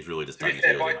he's really just done his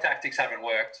heels in. Both tactics haven't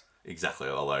worked. Exactly.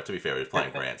 Although, to be fair, he was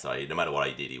playing Grant, so no matter what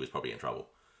he did, he was probably in trouble.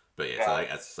 But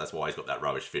yeah, so that's why he's got that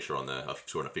rubbish Fisher on the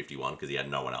 251 because he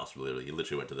had no one else. He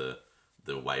literally went to the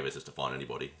waivers just to find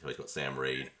anybody. So he's got Sam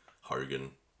Reid, Hogan,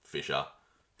 Fisher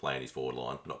playing his forward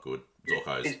line. Not good.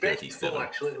 Zorko's 37. Cool,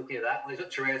 actually, looking at that. He's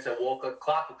got Taranto, Walker.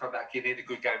 Clark will come back in. He had a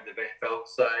good game in the VFL.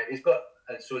 So he's got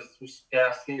he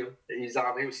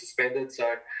was suspended,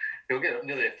 so he'll get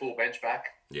nearly a full bench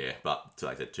back. Yeah, but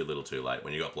like I said, too little too late.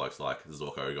 When you got blokes like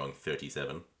Zorko going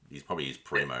 37, he's probably his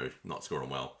primo, not scoring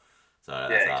well. So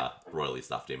that's royally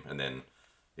stuffed him. And then,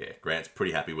 Grant's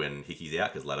pretty happy when Hickey's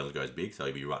out because Laddams goes big, so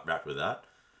he'll be wrapped with that.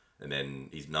 And then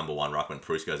his number one ruckman,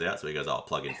 Bruce, goes out, so he goes, I'll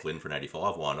plug in Flynn for an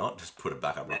 85. Why not? Just put a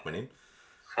backup ruckman in.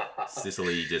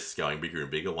 Sicily just going bigger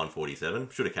and bigger, 147.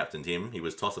 Should have captained him. He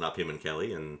was tossing up him and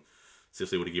Kelly, and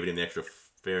Sicily would have given him the extra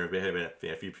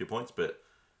few points, but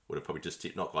would have probably just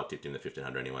not quite tipped him the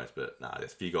 1,500 anyways. But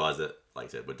there's a few guys that, like I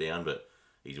said, were down, but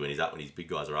when his big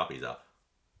guys are up, he's up.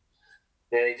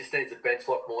 Yeah, he just needs a bench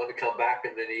lock more to come back,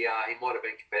 and then he might have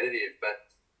been competitive, but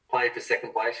playing for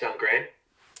second place, young Grant.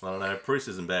 I don't know. Bruce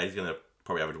isn't bad. He's going to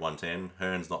probably average 110.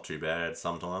 Hearn's not too bad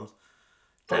sometimes.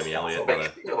 Jamie Elliott. He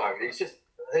played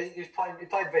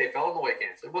VFL on the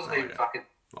weekend, so it wasn't even fucking.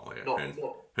 Oh yeah,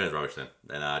 Hearn's rubbish then.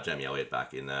 And Jamie Elliott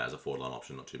back in as a forward line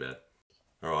option, not too bad.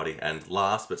 Alrighty, and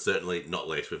last but certainly not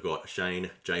least, we've got Shane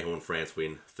Jayhorn France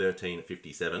win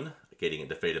 13.57, getting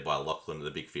defeated by Lachlan the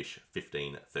Big Fish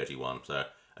 15.31. So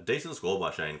a decent score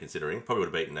by Shane considering. Probably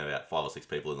would have beaten about 5 or 6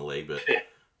 people in the league, but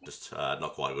just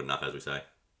not quite good enough, as we say.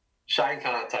 Shane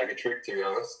can't take a trick, to be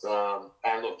honest.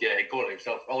 And look, he caught it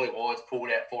himself. Ollie Wines pulled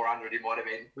out 400. He might have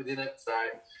been within it. So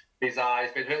he's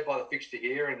been hurt by the fixture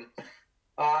here. And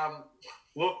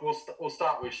look, we'll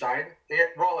start with Shane. Yeah,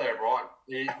 Riley O'Brien,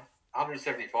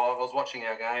 175. I was watching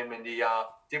our game, and he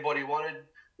did what he wanted.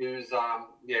 He was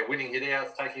winning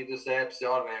hit-outs, taking intercepts. I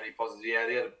don't know how many positives he had.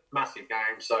 He had a massive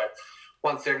game. So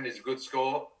 170 is a good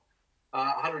score.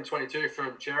 122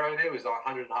 from Chero. He was like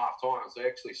 100 and a half times. So he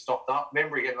actually stopped up.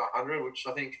 Membry getting 100, which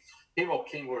I think him or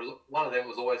King one of them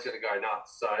was always going to go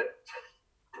nuts. So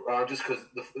just because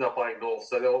they're playing North,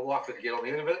 so they're likely to get on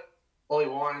the end of it. Ollie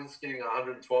Wines getting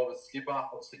 112 as skipper,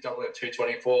 obviously doubling at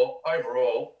 224.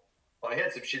 Overall, he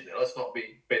had some shit there. Let's not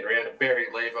be beaten around. Berry,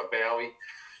 Lever, Bowie,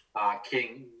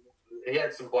 King. He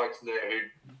had some blokes in there who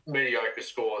mediocre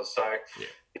scores. So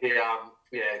he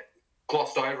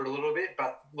glossed over it a little bit,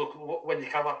 but look, when you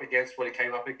come up against what he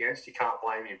came up against, you can't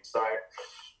blame him. So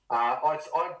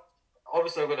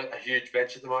obviously I've got a huge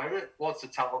bench at the moment, lots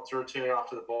of talent to return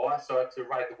after the bye, so I had to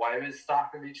rate the waivers.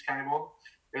 Starkovich came on,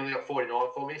 he only got 49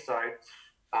 for me, so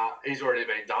he's already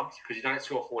been dumped because you don't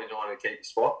score 49 and keep your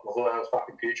spot. I thought that was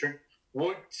fucking putrid.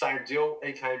 Wood, same deal,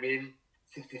 he came in,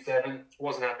 67,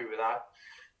 wasn't happy with that.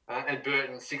 And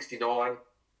Burton, 69.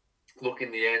 Look,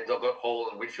 in the end, I've got Hall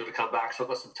and Whitfield to come back, so I've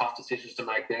got some tough decisions to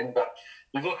make then. But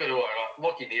you look at it,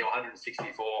 Lockie Neal,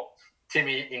 164.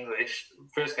 Timmy English,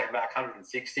 first came back,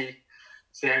 160.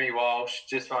 Sammy Walsh,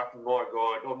 just fucking, my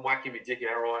God, I'm whacking my dick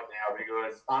out right now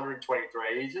because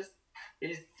 123.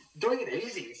 He's doing it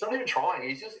easy. He's not even trying.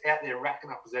 He's just out there racking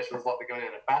up possessions like they're going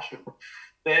out of fashion.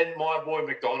 Then my boy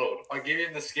McDonald, I give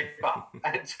him the skipper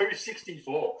at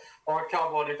 264. Oh,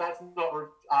 come on, if that's not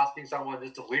asking someone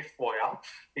just to lift for you.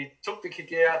 He took the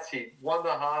kick outs, he won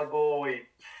the hard ball, he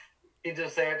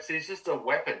intercepts. He's just a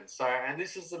weapon. So, and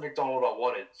this is the McDonald I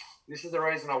wanted. This is the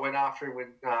reason I went after him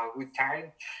with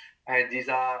Kane, and he's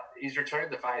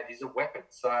returned the favour. He's a weapon.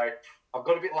 So I've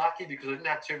got a bit lucky because I didn't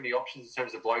have too many options in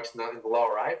terms of blokes in the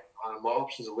lower 8. My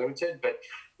options are limited, but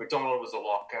McDonald was a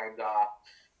lock, and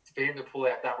for him to pull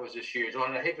out that was just huge. I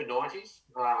had a heap of 90s,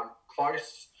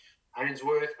 close.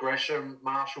 Ainsworth, Gresham,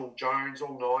 Marshall, Jones,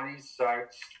 all 90s. So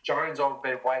Jones, I've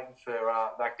been waiting for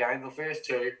that game. The first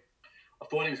two, I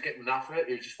thought he was getting enough of it.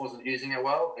 He just wasn't using it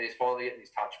well, and he's finally getting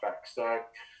his touch back. So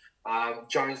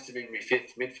Jones to be my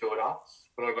fifth midfielder,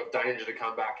 but I've got Danger to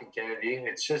come back in Kennedy.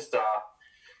 It's just the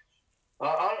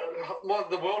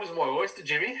world is my oyster,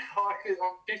 Jimmy. I'm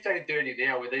 15:30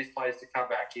 now with these players to come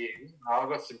back in. I've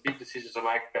got some big decisions to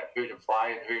make about who to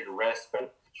play and who to rest,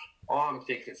 but I'm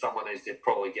thinking someone needs to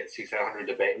probably get 600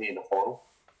 to beat me in the final.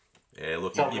 Yeah,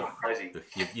 look, crazy.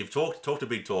 You've talked a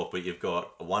big talk, but you've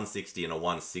got a 160 and a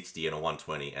 160 and a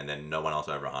 120, and then no one else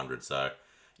over 100. So,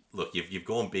 look, you've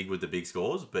gone big with the big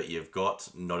scores, but you've got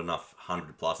not enough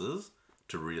 100 pluses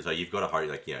to really. So you've got to hurry.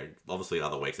 Like, you know, obviously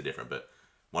other weeks are different, but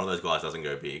one of those guys doesn't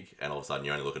go big, and all of a sudden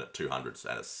you're only looking at 200s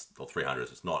or 300s.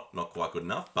 It's not quite good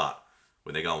enough. But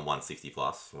when they're going 160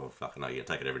 plus, well, fucking no, you can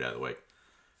take it every day of the week.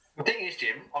 The thing is,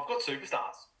 Jim, I've got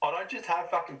superstars. I don't just have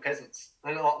fucking peasants.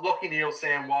 And like Lockie Neal,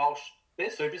 Sam Walsh, they're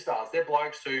superstars. They're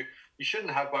blokes who you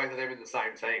shouldn't have both of them in the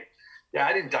same team. Yeah,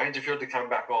 I didn't Dangerfield to come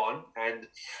back on, and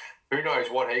who knows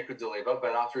what he could deliver.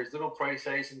 But after his little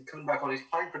pre-season, coming back on, he's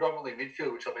playing predominantly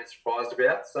midfield, which I've been surprised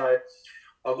about. So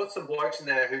I've got some blokes in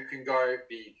there who can go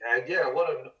big. And yeah, a lot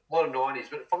of 90s.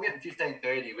 But if I'm getting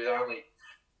 15-30 with only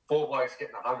 4 blokes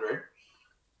getting 100,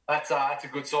 that's a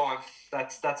good sign.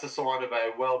 That's a sign of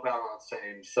a well-balanced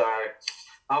team. So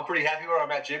I'm pretty happy where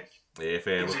I'm at, Jim. Yeah,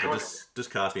 fair.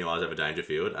 Just casting my eyes over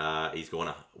Dangerfield. He's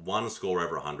gone one score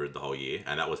over 100 the whole year,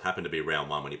 and that happened to be round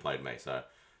 1 when he played me. So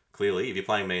clearly, if you're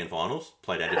playing me in finals,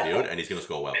 play Dangerfield, and he's going to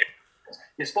score well.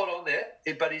 You're spot on there,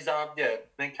 but he's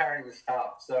been carrying this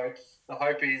half. So the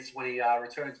hope is when he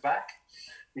returns back,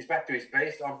 he's back to his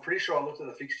beast. I'm pretty sure I looked at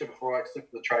the fixture before I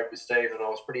accepted the trade with Steve, and I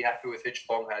was pretty happy with Hitch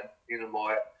Long had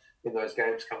in those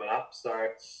games coming up. So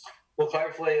look,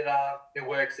 hopefully it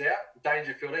works out.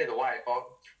 Dangerfield either way.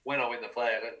 When I win the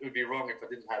flag, it would be wrong if I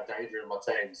didn't have Danger in my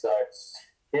team. So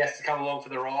he has to come along for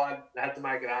the ride. I had to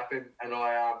make it happen, and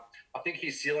I think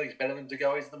his ceiling's better than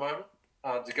DeGoey's at the moment.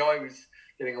 DeGoey was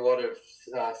getting a lot of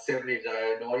 70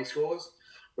 to 90 scores,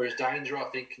 whereas Danger, I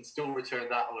think, can still return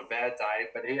that on a bad day,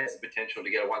 but he has the potential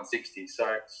to get a 160.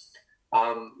 So,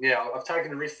 I've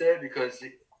taken a risk there because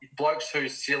blokes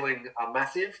whose ceiling are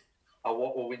massive are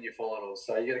what will win your finals.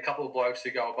 So you get a couple of blokes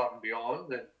who go above and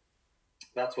beyond, and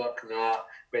that's what can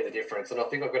be the difference. And I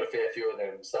think I've got a fair few of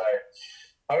them. So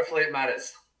hopefully it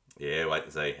matters. Yeah, wait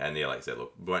and see. And yeah, like I said,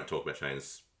 look, we won't talk about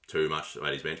Shane's too much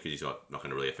about his bench because he's not going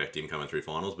to really affect him coming through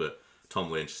finals, but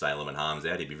Tom Lynch, Salem and Harms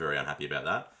out, he'd be very unhappy about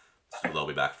that. So they'll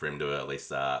be back for him to at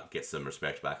least get some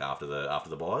respect back after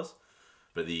the buys.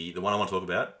 But the one I want to talk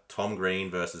about, Tom Green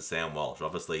versus Sam Walsh.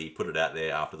 Obviously, he put it out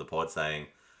there after the pod saying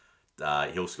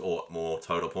he'll score more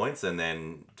total points, and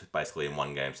then basically in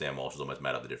one game, Sam Walsh has almost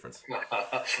made up the difference.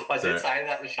 I did say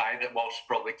that to Shane, that Walsh will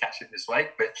probably catch him this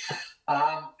week, but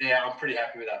I'm pretty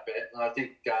happy with that bet. I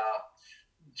think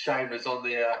Shane was on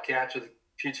the couch with a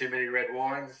few too many red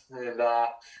wines, and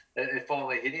it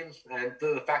finally hit him. And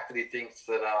the fact that he thinks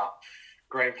that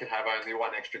Green can have only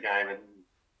one extra game and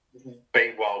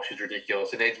beat Walsh is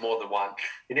ridiculous. He needs more than one.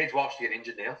 He needs Walsh to get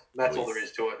injured now. That's all there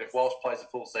is to it. If Walsh plays a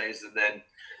full season, then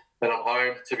I'm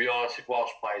home. To be honest, if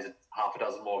Walsh plays half a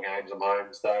dozen more games, I'm home.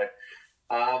 So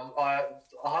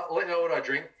I'll let you know what I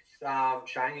drink.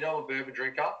 Shane, you know I'm a bourbon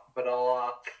drinker, but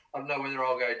I don't know whether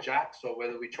I'll go Jacks or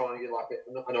whether we try and get like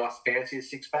a nice fancy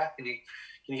 6-pack. Can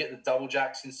you get the double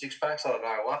Jacks in 6-packs? I don't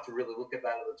know. I'll have to really look at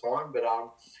that at the time, but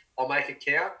I'll make it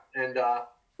count. And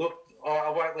look,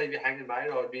 I won't leave you hanging, mate.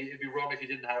 It'd be wrong if you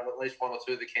didn't have at least one or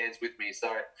two of the cans with me.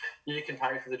 So you can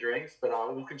pay for the drinks, but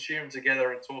we'll consume them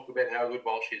together and talk about how good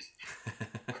Walsh is.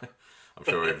 I'm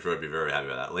sure he'd be very happy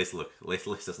about that. At least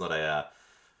it's not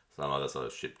some other sort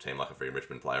of ship team like a Free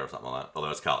Richmond player or something like that.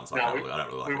 Although it's Carlton, so I don't really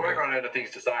like it. We won't run out of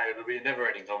things to say. It'll be a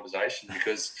never-ending conversation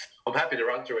because I'm happy to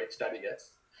run through each stat he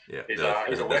gets. Yeah,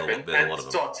 there's a weapon. There's a lot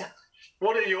of them.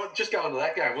 What are you just going to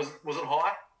that game? Was it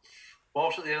high?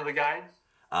 Walsh at the end of the game?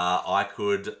 I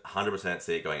could 100%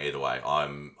 see it going either way.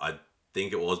 I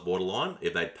think it was borderline.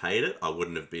 If they'd paid it, I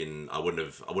would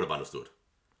have understood.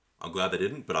 I'm glad they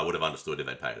didn't, but I would have understood if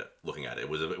they paid it. Looking at it,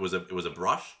 it was a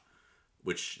brush,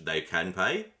 which they can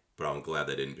pay, but I'm glad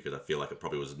they didn't because I feel like it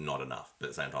probably was not enough. But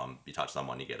at the same time, you touch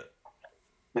someone, you get it.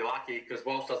 You're lucky because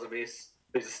Walsh doesn't miss.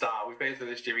 He's a star. We've been through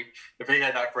this, Jimmy. If he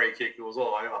had that free kick, it was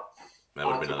all over. That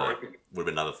would have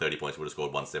been another 30 points. Would have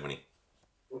scored 170.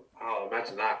 Oh,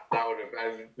 imagine that. That would have,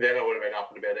 and then I would have been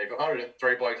up and about even. I would have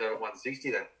 3 blokes over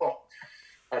 160 then. Oh,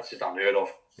 that's just unheard of.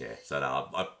 Yeah. So no,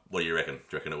 what do you reckon? Do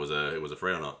you reckon it was a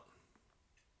free or not?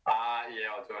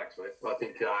 Yeah, I do actually. I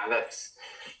think that's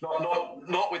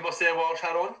not with my Sam Walsh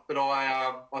hat on, but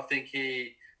I think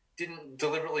he didn't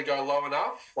deliberately go low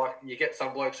enough. Like you get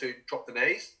some blokes who drop the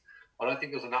knees. I don't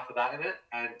think there was enough of that in it,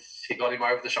 and he got him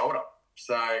over the shoulder.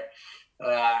 So,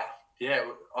 yeah,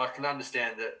 I can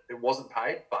understand that it wasn't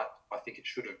paid, but I think it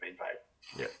should have been paid.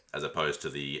 Yeah, as opposed to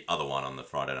the other one on the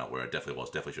Friday night where it definitely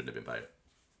shouldn't have been paid.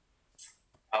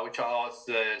 Which was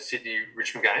the Sydney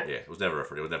Richmond game. Yeah, it was never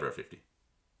a 50.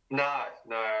 No,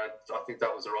 I think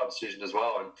that was the right decision as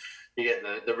well. And you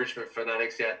get the Richmond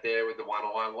fanatics out there with the one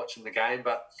eye watching the game.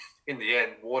 But in the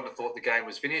end, Warner thought the game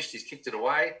was finished. He's kicked it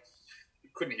away. He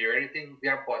couldn't hear anything. The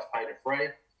umpires paid it free.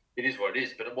 It is what it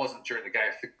is, but it wasn't during the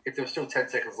game. If there was still 10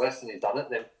 seconds less and he's done it,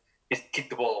 then he's kicked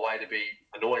the ball away to be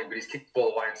annoying, but he's kicked the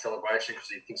ball away in celebration because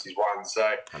he thinks he's won.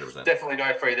 So 100%. Definitely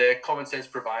no free there. Common sense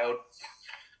prevailed.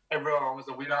 Everyone was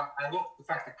a winner. And look, the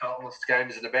fact that Carlton lost the game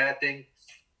isn't a bad thing.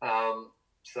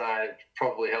 So it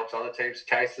probably helps other teams'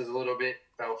 cases a little bit.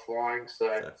 They were flying,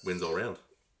 so wins all round.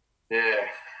 Yeah.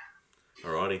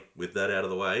 Alrighty, with that out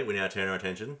of the way, we now turn our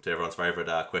attention to everyone's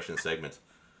favourite question segment.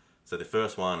 So the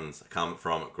first ones come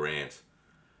from Grant.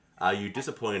 Are you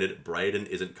disappointed Braden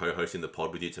isn't co-hosting the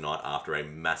pod with you tonight after a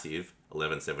massive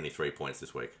 1173 points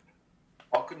this week?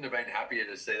 I couldn't have been happier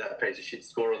to see that piece of shit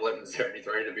score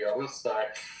 1173, to be honest. So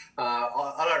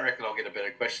I don't reckon I'll get a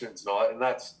better question tonight, and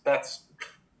that's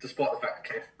despite the fact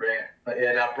that Keith ran. But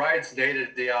yeah, now Braden's needed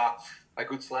a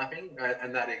good slapping,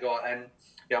 and that he got. And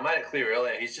yeah, I made it clear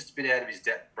earlier, he's just a bit out of his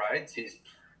depth, Brades. He's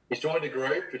joined a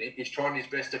group and he's trying his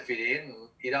best to fit in. And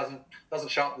he doesn't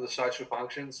show up to the social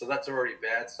functions, so that's already a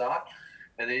bad start.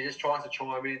 And then he just tries to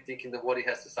chime in thinking that what he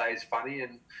has to say is funny,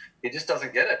 and he just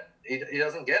doesn't get it. He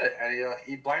doesn't get it, and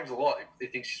he blames a lot. He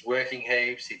thinks he's working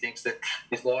heaps. He thinks that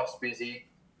his life's busy.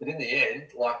 But in the end,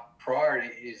 like, priority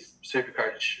is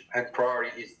Supercoach, and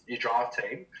priority is your draft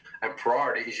team, and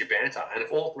priority is your banter. And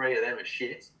if all three of them are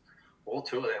shit, all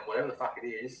two of them, whatever the fuck it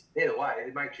is, either way,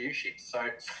 it makes you shit. So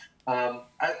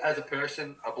as a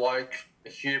person, a bloke, a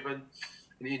human,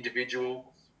 an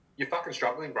individual, you're fucking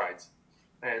struggling, Brades.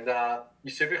 And your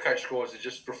Supercoach scores are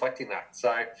just reflecting that.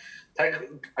 So take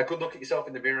a good look at yourself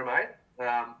in the mirror, mate.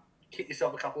 Hit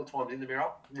yourself a couple of times in the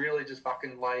mirror. Really just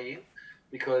fucking lay in,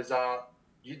 because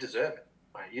you deserve it,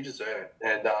 mate. You deserve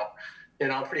it.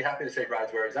 And I'm pretty happy to see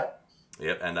Brades where he's at.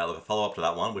 Yep, and look, a follow-up to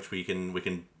that one, which we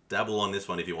can dabble on this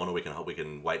one if you want, or we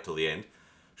can wait till the end.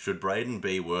 Should Braden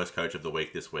be worst coach of the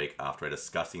week this week after a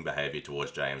disgusting behaviour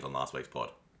towards James on last week's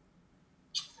pod?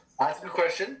 That's a good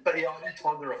question, but yeah, I need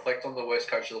time to reflect on the worst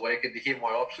coach of the week and to hear my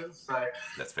options. So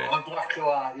that's fair. I'd like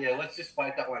to, let's just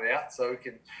wait that one out so we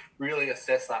can really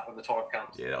assess that when the time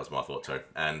comes. Yeah, that was my thought too.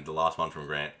 And the last one from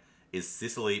Grant. Is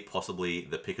Sicily possibly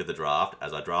the pick of the draft,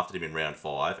 as I drafted him in round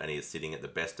 5 and he is sitting at the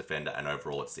best defender and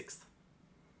overall at 6th?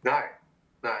 No,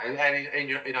 and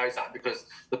he knows that because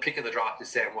the pick of the draft is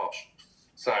Sam Walsh.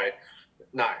 So,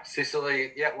 no,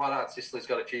 Sicily, yeah, why not? Sicily's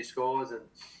got a few scores, and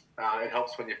it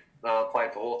helps when you're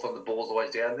playing for Hawthorn, the ball's always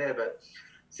down there, but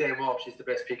Sam Walsh is the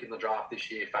best pick in the draft this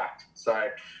year, fact. So,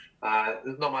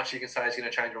 there's not much you can say is going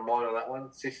to change my mind on that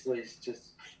one. Sicily's just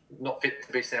not fit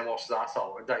to be Sam Walsh's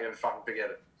arsehole, and don't even fucking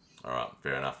forget it. All right,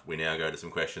 fair enough. We now go to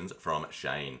some questions from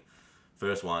Shane.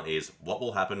 First one is, what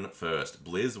will happen first?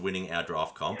 Blizz winning our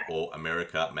draft comp or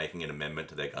America making an amendment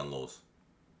to their gun laws?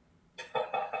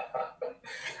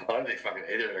 I don't think fucking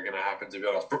either are going to happen, to be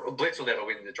honest. Blitz will never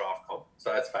win the draft comp,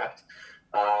 so that's fact.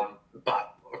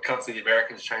 But I can't see the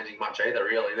Americans changing much either,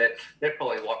 really. They're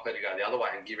probably likely to go the other way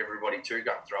and give everybody 2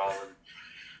 guns rather than...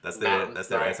 That's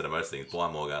their answer to most things. Buy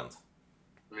more guns.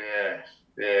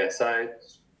 Yeah. So...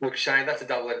 Look, Shane, that's a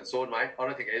double-edged sword, mate. I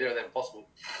don't think either of them are possible.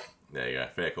 There you go.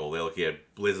 Fair call. Look, yeah,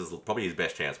 Blizz's probably his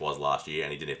best chance was last year,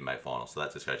 and he didn't even make finals. So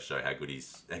that just goes to show how good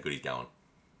he's going.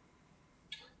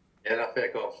 Yeah, no, fair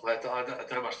call. I don't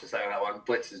have much to say on that one.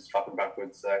 Blitz is fucking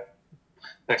backwards. So,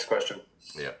 next question.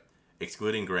 Yeah.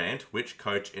 Excluding Grant, which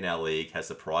coach in our league has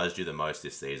surprised you the most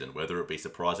this season, whether it be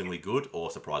surprisingly good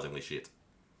or surprisingly shit?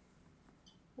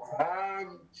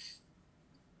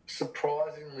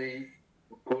 Surprisingly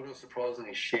good or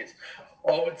surprisingly shit?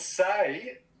 I would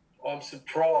say I'm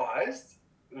surprised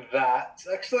that...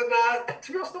 Actually, no,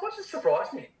 to be honest, not much has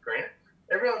surprised me, Grant.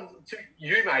 Everyone, to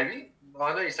you maybe,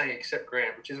 I know you're saying except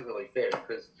Grant, which isn't really fair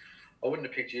because I wouldn't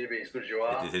have picked you to be as good as you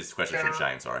are. This question from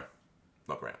Shane, sorry.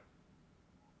 Not Grant.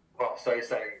 Oh, so you're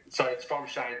saying... So it's from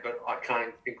Shane, but I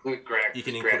can't include Grant. You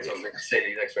can include Grant's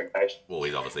exceeding expectations. Well,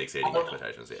 he's obviously exceeding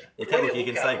expectations, yeah. You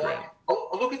can say Grant. I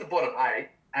look at the bottom 8,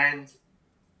 and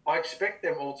I expect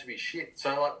them all to be shit.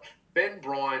 So, like, Ben,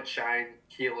 Brian, Shane,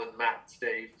 Keelan, Matt,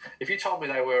 Steve, if you told me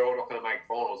they were all not going to make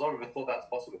finals, I would have thought that's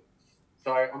possible.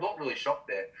 So I'm not really shocked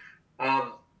there.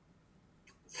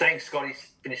 Saying Scotty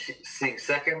finished sitting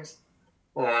seconds.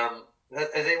 Has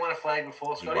anyone a flag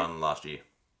before, Scotty? He won last year.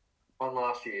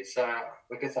 So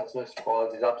I guess that's no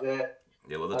surprise. He's up there.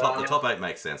 Yeah, well, the top 8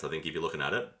 makes sense, I think, if you're looking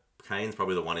at it. Kane's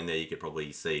probably the one in there you could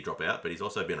probably see drop out, but he's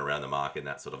also been around the mark in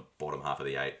that sort of bottom half of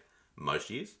the 8 most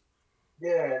years.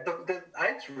 Yeah, the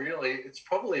 8's really, it's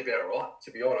probably about right,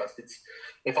 to be honest. It's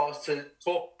if I was to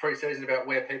talk pre-season about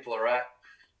where people are at,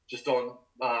 just on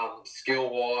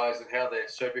skill-wise and how their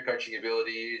super coaching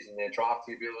ability is and their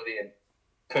drafting ability and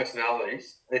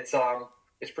personalities, it's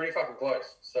pretty fucking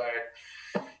close. So,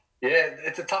 yeah,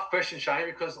 it's a tough question, Shane,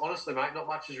 because honestly, mate, not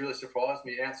much has really surprised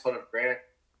me outside of Grant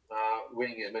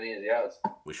winning as many as he has.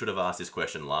 We should have asked this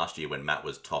question last year when Matt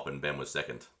was top and Ben was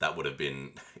second. That would have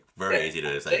been very easy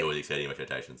to say who was exceeding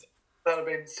expectations. That would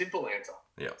have been a simple answer.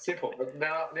 Yeah. Simple. But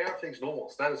now everything's normal.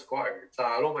 Status quo. It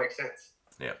all makes sense.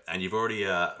 Yeah, and you've already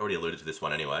alluded to this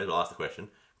one anyway, but I'll ask the question.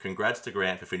 Congrats to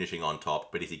Grant for finishing on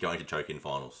top, but is he going to choke in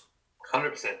finals?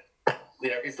 100%.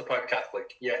 Yeah, it's the Pope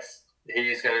Catholic. Yes,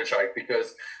 he is going to choke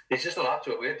because he's just not up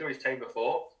to it. We went through his team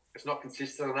before. It's not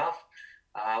consistent enough.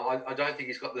 I don't think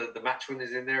he's got the match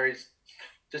winners in there. He's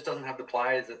just doesn't have the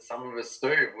players that some of us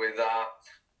do with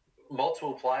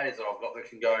multiple players that I've got that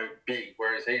can go big,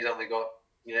 whereas he's only got,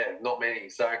 not many.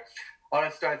 So I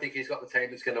just don't think he's got the team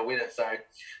that's going to win it. So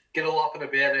get all up and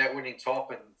about out winning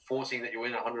top and forcing that you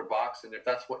win $100. And if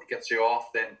that's what gets you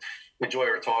off, then enjoy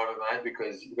your retirement, mate,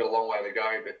 because you've got a long way to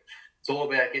go. But it's all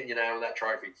about getting your name on that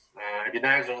trophy. If your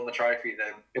name's not on the trophy,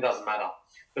 then it doesn't matter.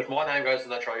 But if my name goes on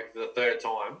that trophy for the 3rd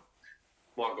time,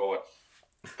 my God,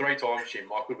 3 times,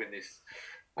 Jim, I could win this.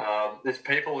 There's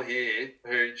people here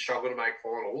who struggle to make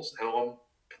finals, and I'm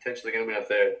potentially going to win a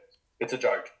 3rd. It's a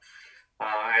joke.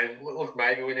 And look,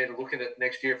 maybe we need to look at it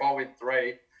next year. If I win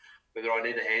 3, whether I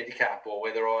need a handicap or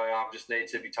whether I just need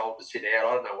to be told to sit out,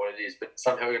 I don't know what it is, but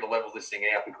somehow we're going to level this thing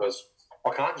out because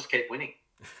I can't just keep winning.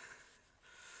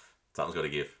 Something's got to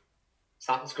give.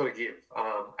 Something's got to give.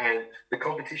 And the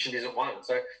competition isn't one.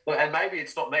 So, and maybe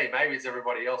it's not me. Maybe it's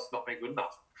everybody else not being good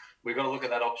enough. We've got to look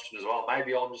at that option as well.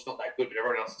 Maybe I'm just not that good, but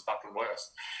everyone else is fucking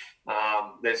worse.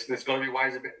 There's got to be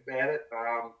ways about it.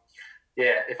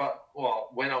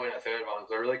 When I win a 3rd one,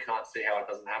 I really can't see how it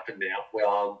doesn't happen now.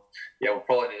 Well, we'll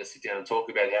probably need to sit down and talk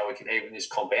about how we can even this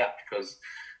comp out because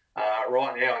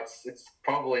right now it's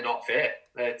probably not fair.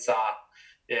 It's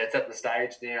at the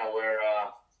stage now where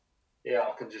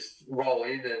I can just roll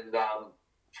in and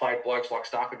play blokes like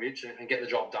Starkovic and get the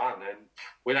job done, and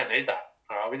we don't need that.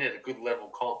 We need a good level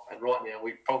comp, and right now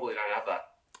we probably don't have that.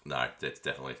 No, it's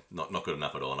definitely not good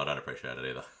enough at all, and I don't appreciate it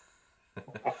either.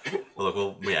 Well,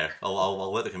 look,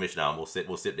 I'll let the commissioner know, and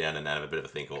we'll sit down and have a bit of a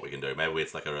think of what we can do. Maybe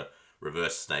it's like a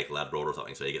reverse snake Ladbrokes or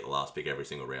something, so you get the last pick every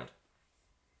single round.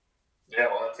 Yeah,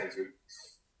 well, that sounds good.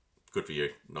 Good for you,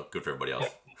 not good for everybody else.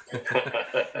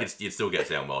 You'd still get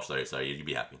Sam Walsh though, so you'd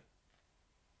be happy.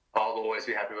 I'll always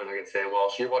be happy when I get Sam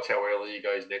Walsh. You watch how early he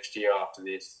goes next year after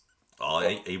this. Oh,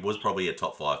 he was probably a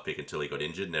top 5 pick until he got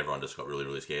injured, and everyone just got really,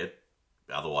 really scared.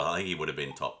 Otherwise, I think he would have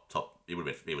been top. He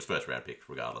was 1st round pick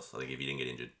regardless. I think if he didn't get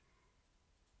injured.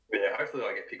 Yeah, hopefully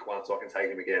I get pick 1 so I can take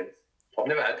him again. I've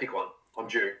never had pick 1. I'm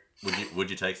due. Would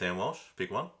you take Sam Walsh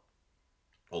pick 1?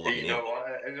 Or Lockie Neal? You know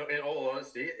what? In all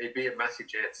honesty, it'd be a massive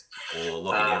chance. Or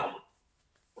Lockie Neal.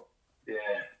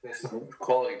 Yeah, there's some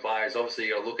quality players. Obviously,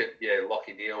 you got to look at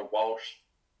Lockie Neal, Walsh,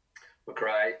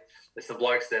 McRae. There's some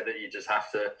blokes there that you just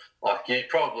have to You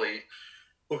probably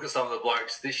look at some of the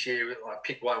blokes this year. Like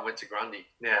pick 1 went to Grundy.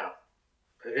 Now,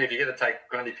 if you're going to take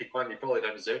Grundy pick 1, you probably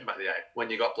don't deserve to make the 8 when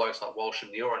you got blokes like Walsh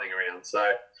and Neal running around.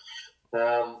 So,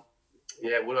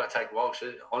 would I take Walsh?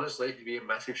 Honestly, it'd be a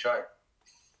massive show.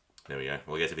 There we go.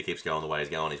 Well, I guess if he keeps going the way he's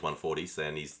going, he's 140s,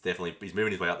 then he's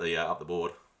moving his way up the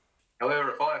board.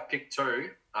 However, if I have pick 2,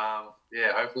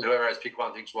 hopefully whoever has pick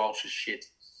 1 thinks Walsh is shit.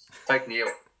 Take Neal.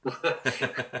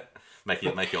 make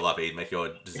your life easy, make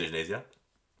your decision easier.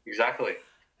 Exactly.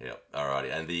 Yeah.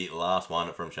 Alrighty. And the last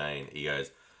one from Shane, he goes,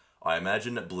 I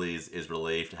imagine Blizz is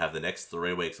relieved to have the next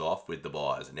 3 weeks off with the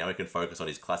buys. Now he can focus on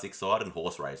his classic side and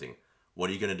horse racing.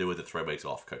 What are you going to do with the 3 weeks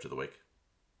off, Coach of the Week?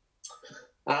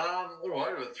 What do I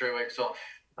do with the 3 weeks off?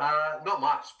 Not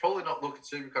much. Probably not look at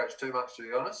Supercoach too much, to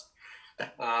be honest.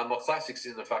 My classic's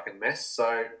in a fucking mess,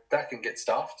 so that can get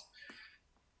stuffed.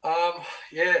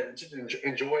 Just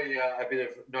enjoy a bit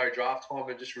of no draft time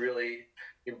and just really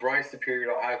embrace the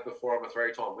period I have before I'm a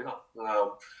 3-time winner.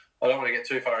 I don't want to get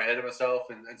too far ahead of myself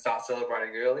and start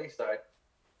celebrating early, so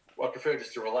I prefer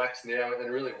just to relax now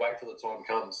and really wait till the time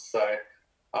comes. So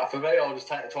for me, I'll just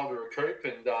take the time to recoup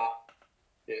and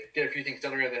get a few things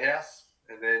done around the house,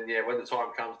 and then when the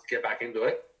time comes to get back into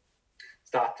it,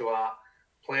 start to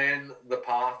plan the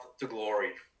path to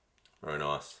glory. Very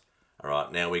nice. All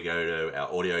right, now we go to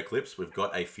our audio clips. We've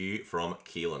got a few from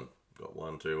Keelan. We've got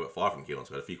 1, 2, 5 from Keelan, so we've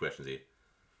got a few questions here.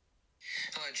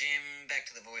 Hello, Jim. Back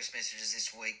to the voice messages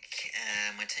this week.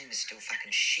 My team is still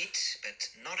fucking shit, but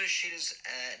not as shit as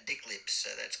Dick Lips, so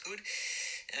that's good.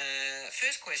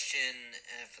 First question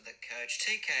for the coach.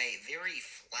 TK, very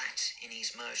flat in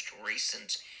his most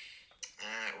recent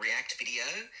React video.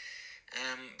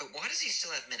 But why does he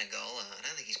still have Menegola? I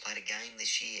don't think he's played a game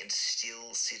this year and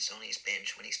still sits on his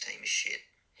bench when his team is shit.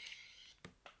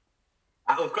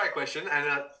 Great question.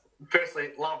 And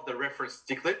firstly, love the reference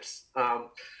Dick Lips.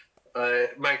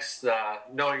 It makes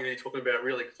knowing who you're talking about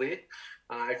really clear.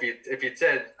 If you'd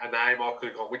said a name, I could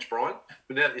have gone, which Brian?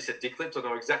 But now that you said Dick Lips, I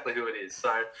know exactly who it is.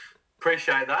 So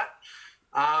appreciate that.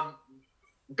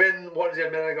 Ben, what does he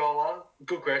have Menegola on?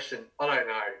 Good question. I don't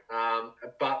know.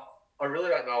 But I really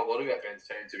don't know a lot about Ben's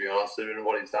team, to be honest, and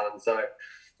what he's done. So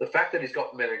the fact that he's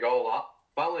got Menegola,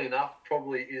 funnily enough,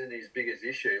 probably isn't his biggest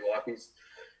issue. Like he's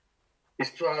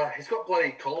got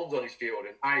bloody Collins on his field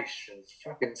and Aish and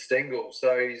fucking Stengel.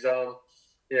 So he's the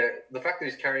fact that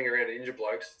he's carrying around injured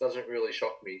blokes doesn't really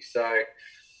shock me. So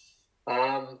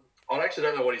I actually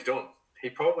don't know what he's doing. He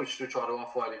probably should have tried to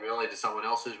offload him early to someone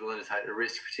else who's willing to take the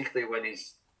risk, particularly when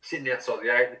he's sitting outside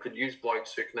the 8 and could use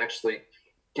blokes who can actually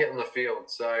get on the field.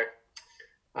 So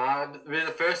they're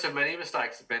the first of many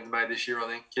mistakes that Ben's made this year, I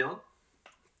think, Keelan.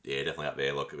 Yeah, definitely up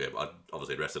there. Look, I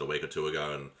obviously rested a week or two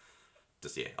ago, and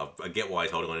just I get why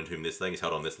he's holding on to him this thing. He's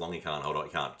held on this long. He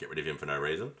can't get rid of him for no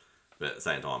reason. But at the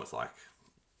same time, it's like,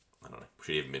 I don't know,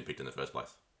 should he even been picked in the first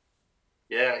place?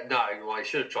 Yeah, no, well, he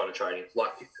should have tried to trade him.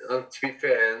 Like, to be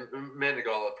fair,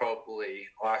 Mendigola probably,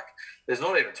 there's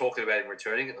not even talking about him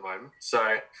returning at the moment.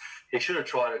 So he should have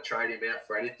tried to trade him out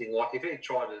for anything. Like, if he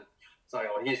tried to say,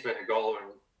 here's Mendigola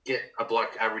and get a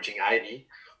bloke averaging 80,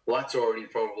 well, that's already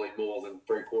probably more than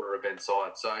three-quarter of Ben's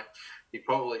side. So he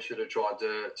probably should have tried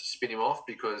to spin him off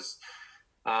because,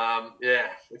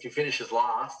 if he finishes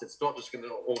last, it's not just going to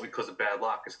all because of bad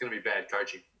luck. It's going to be bad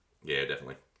coaching. Yeah,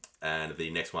 definitely. And the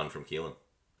next one from Keelan.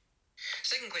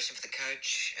 Second question for the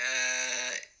coach.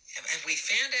 Have we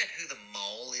found out who the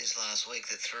mole is last week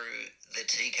that threw the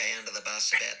TK under the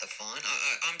bus about the fine?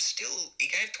 I'm still... He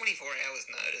gave 24 hours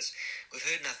notice. We've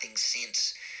heard nothing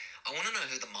since. I want to know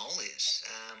who the mole is.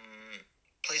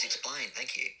 Please explain.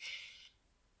 Thank you.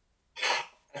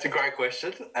 That's a great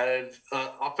question. And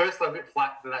firstly, I'm a bit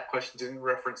flat that question didn't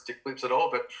reference Dick Lips at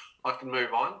all, but I can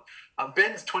move on.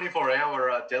 Ben's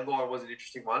 24-hour deadline was an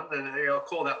interesting one, and I'll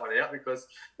call that one out because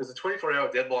there's a 24-hour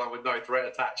deadline with no threat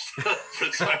attached.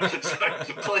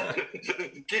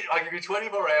 I'll give you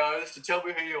 24 hours to tell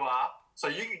me who you are, so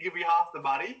you can give me half the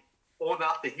money or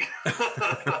nothing.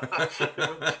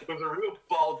 It was a real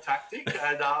bold tactic,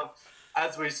 and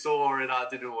as we saw, it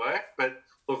didn't work, but...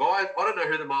 Look, I don't know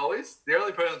who the mole is. The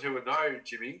only person who would know,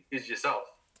 Jimmy, is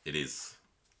yourself. It is.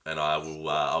 And I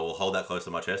will hold that close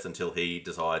to my chest until he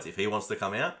decides if he wants to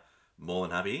come out, more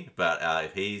than happy. But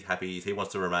if he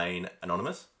wants to remain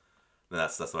anonymous, then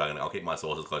that's the way I'll keep my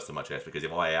sources close to my chest, because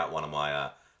if I out one of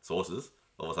my sources,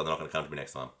 all of a sudden they're not going to come to me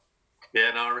next time.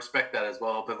 Yeah, no, I respect that as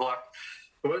well. But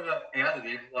whoever outed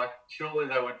him, surely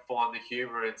they would find the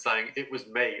humour in saying it was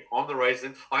me. I'm the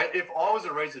reason. If I was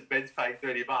the reason Ben's paying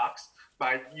 $30,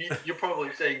 mate, you're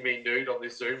probably seeing me nude on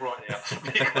this Zoom right now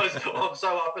because I'm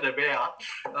so up and about.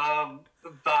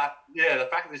 But yeah, the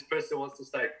fact that this person wants to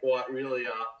stay quiet really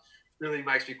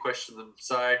makes me question them.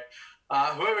 So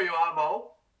whoever you are,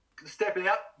 Mole, step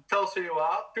out, tell us who you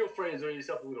are. Feel free to do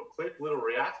yourself a little clip, a little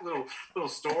react, a little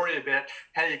story about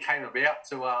how you came about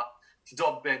to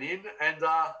dob Ben in, and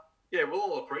we'll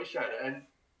all appreciate it. And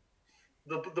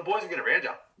the boys are getting around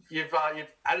you. You've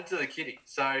added to the kitty,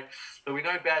 so there'll be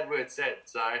no bad words said.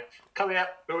 So come out.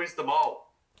 Who is the mole?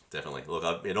 Definitely.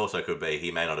 Look, it also could be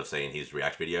he may not have seen his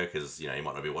React video because he might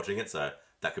not be watching it, so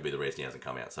that could be the reason he hasn't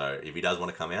come out. So if he does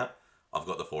want to come out, I've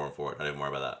got the forum for it. Don't even worry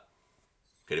about that.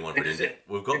 Get him on for an in-depth.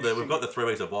 We've got the 3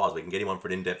 weeks of bars. We can get him on for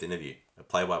an in-depth interview, a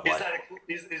play-by-play.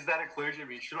 Is that a clue,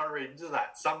 Jimmy? Should I read into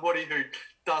that? Somebody who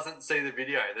doesn't see the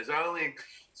video. There's only a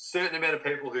certain amount of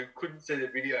people who couldn't see the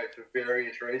video for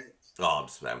various reasons. Oh,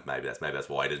 maybe that's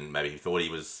why he didn't. Maybe he thought he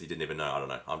didn't even know. I don't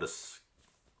know. I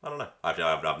don't know. I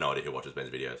have no idea who watches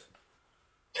Ben's videos.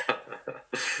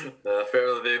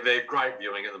 They're great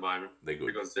viewing at the moment. They're good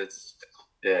because it's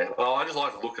Well, I just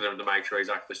like to look at him to make sure he's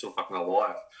actually still fucking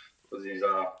alive because he's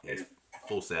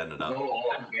full saddened it up.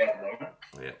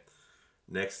 Yeah.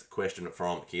 Next question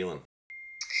from Keelan.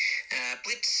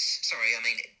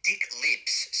 Dick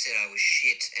Lips said I was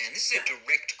shit, and this is a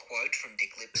direct quote from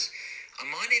Dick Lips. I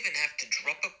might even have to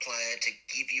drop a player to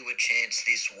give you a chance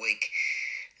this week.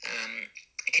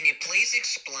 Can you please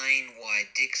explain why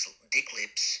Dick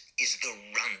Lips is the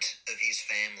runt of his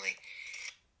family?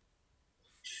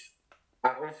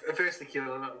 Well, firstly,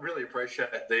 Keelan, I really appreciate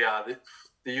the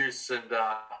use and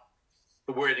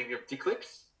the wording of dick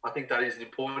lips. I think that is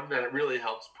important, and it really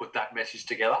helps put that message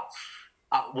together.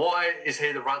 Why is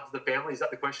he the runt of the family? Is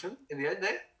that the question in the end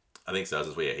there? I think so.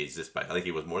 As well, yeah, he's just. I think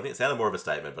he was more. I think it sounded more of a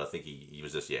statement, but I think he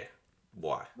was just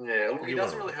Why? Yeah, look, he You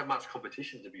doesn't wanna- really have much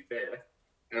competition, to be fair.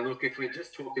 And look, if we're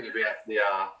just talking about the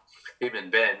him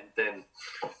and Ben, then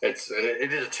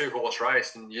it is a 2-horse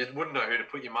race, and you wouldn't know who to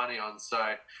put your money on.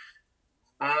 So,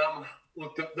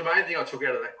 look, the main thing I took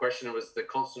out of that question was the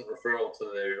constant referral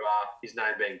to his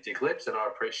name being Dick Lips, and I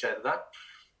appreciated that.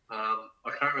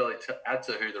 I can't really add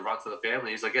to who the runt of the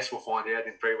family is. I guess we'll find out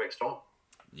in 3 weeks' time.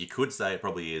 You could say it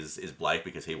probably is Blake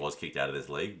because he was kicked out of this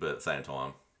league, but at the same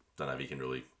time, don't know if you can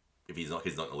really. If he's not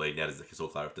in the league now, does it still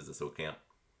count?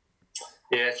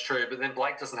 Yeah, it's true. But then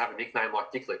Blake doesn't have a nickname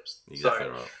like Dick Lips. Exactly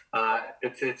so, right.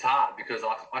 It's hard because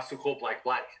I still call Blake,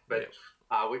 but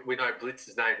we know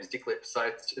Blitz's name is Dick Lips. So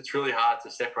it's really hard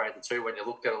to separate the two when you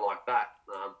look at it like that.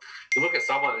 You look at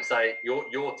someone and say,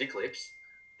 you're Dick Lips,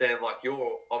 then like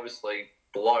you're obviously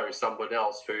below someone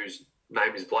else whose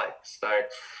name is Blake. So,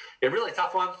 yeah, really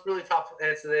tough one. Really tough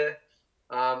answer there.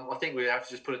 I think we have to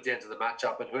just put it down to the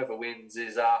matchup, and whoever wins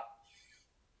is,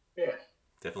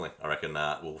 Definitely. I reckon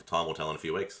time will tell in a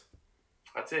few weeks.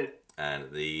 that's it.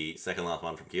 And the second last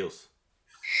one from Keels.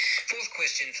 Fourth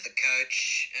question for the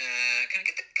coach. Can I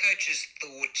get the coach's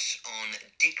thoughts on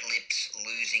Dick Lips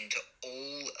losing to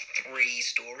all 3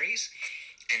 stories?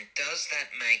 And does that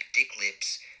make Dick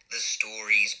Lips the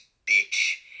story's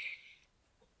bitch?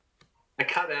 I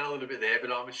cut out a little bit there,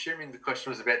 but I'm assuming the question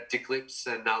was about Dick Lips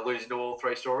and losing to all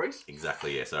 3 stories.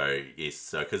 Exactly, yeah. So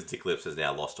because Dick Lips has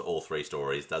now lost to all 3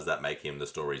 stories, does that make him the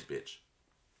story's bitch?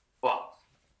 Well,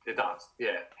 it does.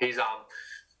 Yeah, he's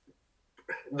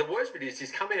the worst bit is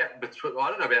he's coming out between. I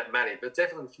don't know about Matty, but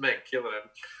definitely for me, Killen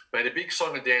made a big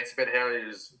song and dance about how he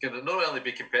was going to not only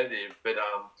be competitive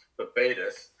but beat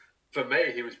us. For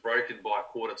me, he was broken by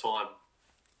quarter time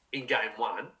in game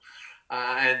 1.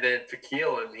 And then for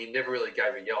Keelan, he never really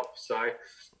gave a yelp. So,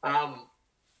 I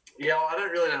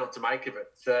don't really know what to make of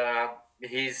it.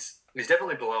 He's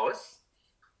definitely below us.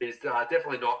 He's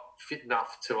definitely not fit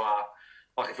enough to,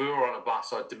 like if we were on a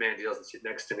bus, I'd demand he doesn't sit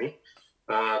next to me.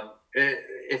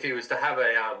 If he was to have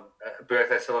a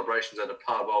birthday celebrations at a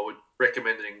pub, I would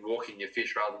recommend him walking your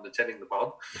fish rather than attending the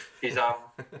pub.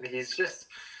 He's just,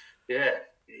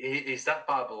 he's that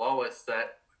far below us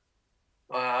that,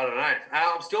 I don't know.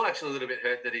 I'm still actually a little bit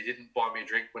hurt that he didn't buy me a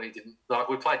drink when he didn't. Like,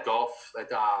 we played golf at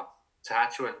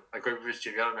Tehachawan, a group of his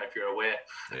gym. I don't know if you're aware.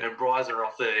 Yeah. And Bryzer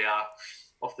off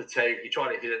the tee, he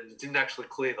tried to hit it and didn't actually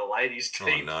clear the ladies'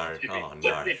 tee. Oh, no. Surely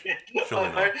not.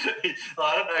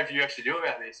 I don't know if you actually knew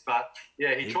about this, but,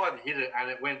 yeah, he tried to hit it and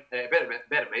it went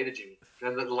about a metre, Jimmy.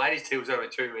 And the ladies' tee was only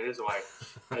 2 metres away.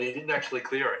 And he didn't actually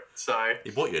clear it. So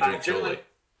he bought you a drink, surely.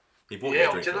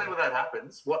 Generally when that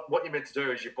happens, what you're meant to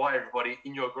do is you buy everybody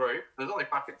in your group. There's only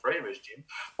fucking 3 of us, Jim.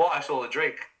 Buy us all a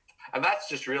drink. And that's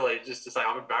just really just to say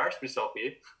I'm embarrassed myself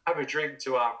here. Have a drink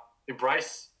to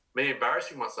embrace me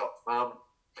embarrassing myself. But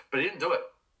he didn't do it.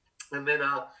 And then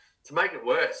to make it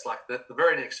worse, like the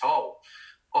very next hole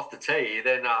off the tee, he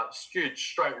then skewed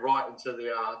straight right into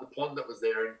the pond that was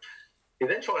there. And he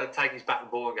then tried to take his bat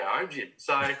and ball and go home, Jim.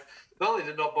 So not only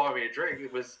did not buy me a drink,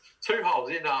 it was 2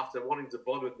 holes in after wanting to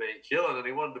bond with me and Killen, and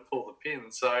he wanted to pull the pin.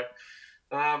 So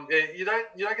you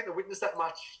don't get to witness that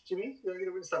much, Jimmy. You don't get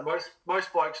to witness that.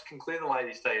 Most blokes can clear the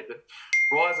ladies' tee, but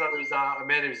Riser is a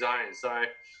man of his own. So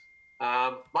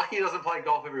lucky he doesn't play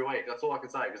golf every week. That's all I can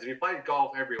say. Because if he played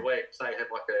golf every week, say he had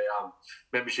like a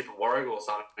membership at Warrego or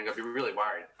something, I'd be really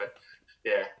worried. But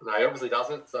yeah, no, he obviously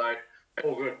doesn't. So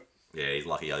all good. Yeah, he's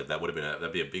lucky.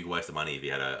 That'd be a big waste of money if he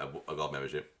had a golf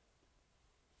membership.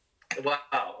 Well,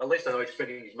 at least I know he's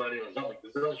spending his money on something.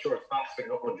 Because I'm not sure it's fast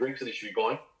not on drinks that he should be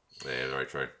buying. Yeah, very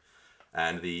true.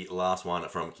 And the last one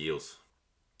from Keels.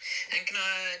 And can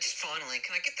I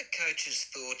get the coach's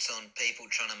thoughts on people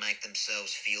trying to make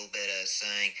themselves feel better,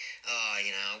 saying,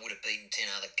 I would have beaten 10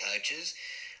 other coaches,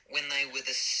 when they were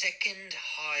the second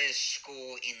highest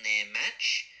score in their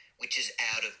match, which is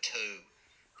out of 2.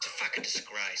 It's a fucking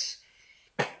disgrace.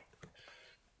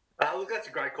 Look, that's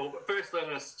a great call. But firstly, I'm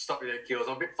going to stop you there, Keels.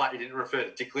 I'm a bit flat you didn't refer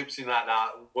to Dick Lips in that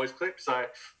voice clip, so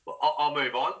I'll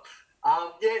move on.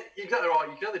 You got it right.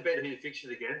 You can only beat who you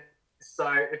fixtured again.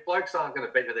 So if blokes aren't going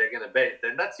to beat who they're going to beat,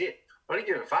 then that's it. I don't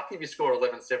give a fuck if you score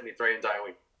 1173 and don't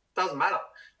win. Doesn't matter.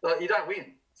 You don't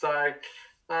win. So I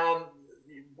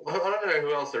don't know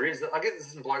who else there is. I get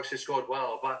there's some blokes who scored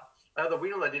well, but they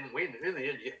win or they didn't win. In the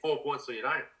end, you get 4 points or you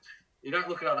don't. You don't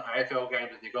look at other AFL games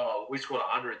and you go, we scored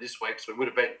 100 this week, so we would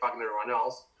have beaten fucking everyone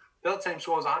else. The other team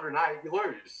scores 108, you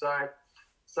lose. So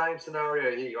Same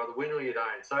scenario here. You either win or you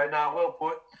don't. So, no, well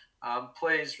put.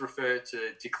 Please refer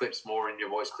to Dick clips more in your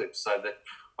voice clips so that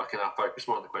I can focus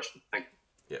more on the question. Thank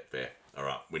you. Yeah, fair. All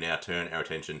right. We now turn our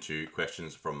attention to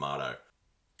questions from Mardo.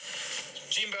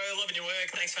 Jimbo, loving your work.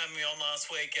 Thanks for having me on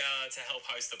last week to help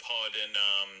host the pod, and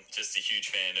just a huge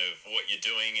fan of what you're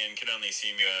doing, and can only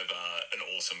assume you have an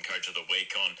awesome coach of the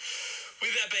week on.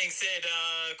 With that being said,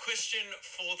 question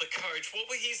for the coach. What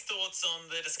were his thoughts on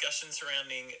the discussion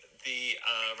surrounding the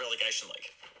relegation league?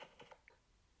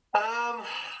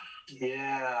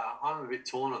 Yeah, I'm a bit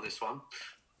torn on this one.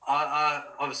 I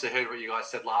obviously heard what you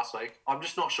guys said last week. I'm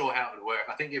just not sure how it would work.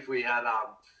 I think if we had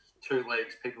 2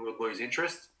 leagues, people would lose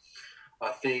interest. I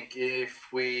think if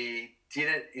we did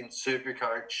it in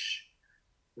Supercoach,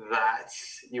 that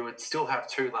you would still have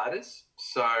 2 ladders.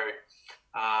 So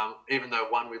even though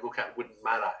one we look at wouldn't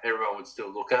matter, everyone would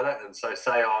still look at it. And so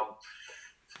say I'm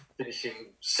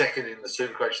finishing second in the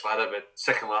Supercoach ladder, but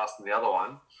second last in the other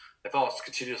one, if I was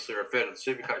continuously referred to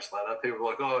the Supercoach ladder, people were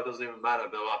like, oh, it doesn't even matter.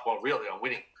 But they're like, well, really, I'm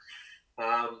winning.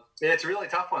 Yeah, it's a really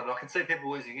tough one. I can see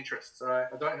people losing interest. So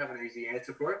I don't have an easy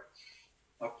answer for it.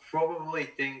 I probably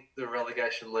think the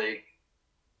relegation league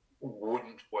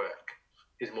wouldn't work,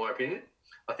 is my opinion.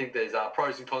 I think there's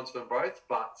pros and cons for them both,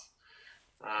 but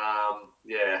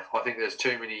yeah, I think there's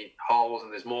too many holes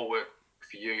and there's more work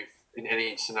for you in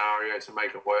any scenario to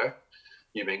make it work.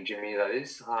 You being Jimmy, that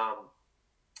is.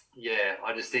 Yeah,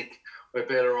 I just think we're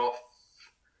better off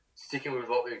sticking with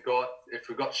what we've got. If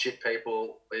we've got shit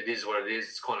people, it is what it is.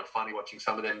 It's kind of funny watching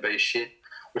some of them be shit.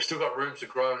 We've still got room to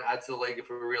grow and add to the league if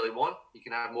we really want. You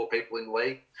can have more people in the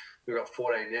league. We've got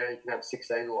 14 now. You can have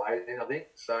 16 or 18, I think.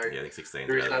 So Yeah, I think 16.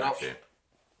 there is that option.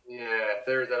 Yeah,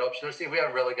 there is that option. I just think if we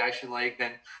have a relegation league,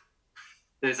 then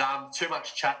there's too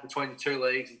much chat between the 2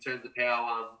 leagues in terms of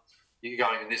how you're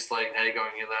going in this league and how you're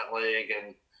going in that league.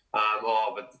 And,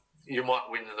 but you might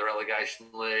win in the relegation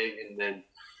league, and then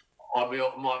I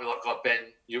might be like, oh, Ben,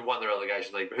 you won the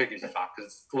relegation league, but who gives a fuck?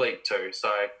 Because it's League 2. So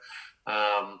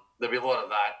there'll be a lot of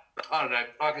that. I don't know.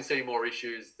 I can see more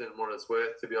issues than what it's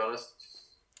worth, to be honest.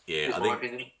 Yeah, I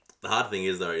think the hard thing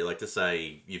is, though, like to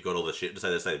say you've got all the shit,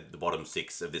 to say the bottom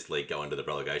 6 of this league go into the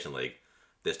relegation league,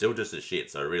 they're still just as shit.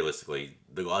 So realistically,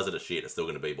 the guys that are shit are still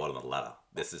going to be bottom of the ladder.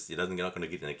 You're not going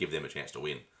to give them a chance to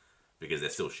win because they're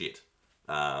still shit.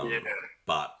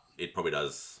 But it probably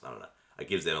does, I don't know, it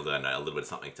gives them a little bit of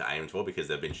something to aim for because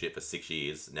they've been shit for 6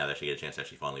 years. Now they actually get a chance to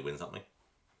actually finally win something.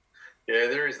 Yeah,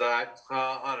 there is that.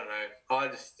 I don't know. I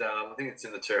just I think it's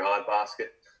in the too hard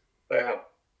basket.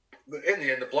 In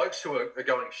the end, the blokes who are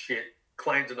going shit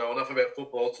claim to know enough about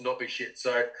football to not be shit.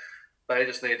 So they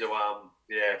just need to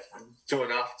do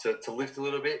enough to lift a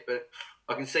little bit. But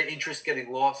I can see interest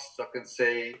getting lost. I can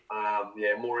see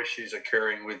more issues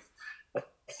occurring with a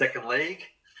second league.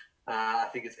 I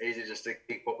think it's easy just to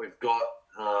keep what we've got.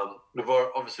 We've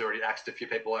obviously already axed a few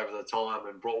people over the time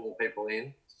and brought more people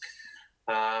in.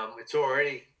 It's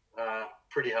already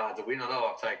pretty hard to win. I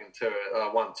know I've taken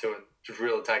 1-2 and just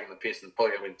really taken the piss and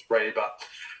probably going to win 3, but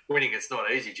winning it's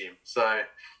not easy, Jim. So,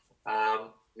 I'm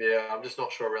just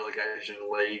not sure relegation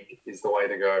league is the way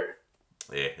to go.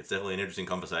 Yeah, it's definitely an interesting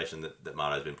conversation that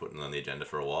Marto's been putting on the agenda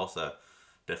for a while. So,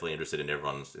 definitely interested in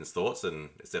everyone's thoughts, and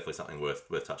it's definitely something worth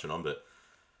touching on. But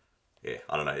yeah,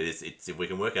 I don't know. It's if we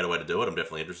can work out a way to do it, I'm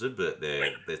definitely interested. But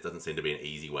there doesn't seem to be an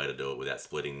easy way to do it without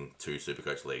splitting 2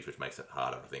 Supercoach leagues, which makes it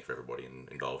harder, I think, for everybody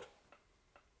involved.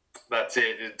 That's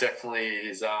it. It definitely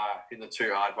is in the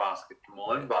too hard basket for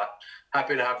mine, but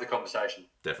happy to have the conversation.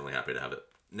 Definitely happy to have it.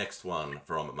 Next one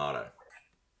from Marto.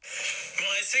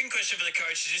 My second question for the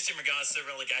coach is just in regards to the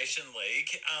relegation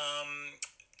league.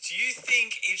 Do you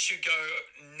think it should go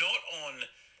not on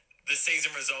the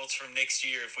season results from next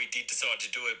year if we did decide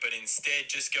to do it, but instead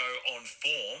just go on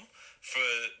form for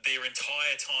their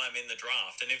entire time in the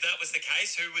draft? And if that was the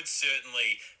case, who would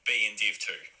certainly be in Div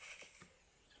 2?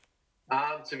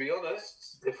 To be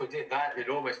honest, if we did that, it'd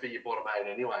almost be your bottom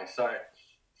 8 anyway. So,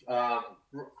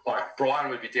 like Brian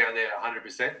would be down there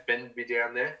 100%. Ben would be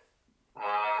down there.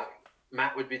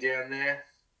 Matt would be down there.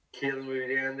 Keelan would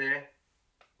be down there.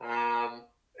 How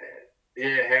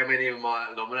many am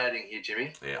I nominating here,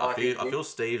 Jimmy? Yeah, I feel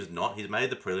Steve's not. He's made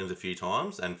the prelims a few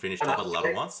times and finished top of the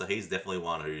ladder once, so he's definitely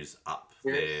one who's up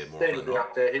there more Steve than would be not.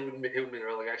 up there. He wouldn't be in the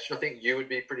relegation. I think you would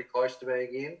be pretty close to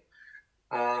being in.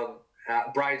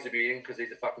 Braids would be in because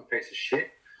he's a fucking piece of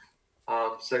shit.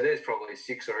 So there's probably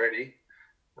 6 already.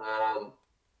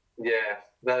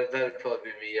 That'd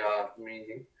probably be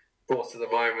me thoughts at the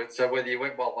moment. So whether you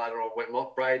went by ladder or went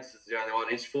not, Braids is the only one.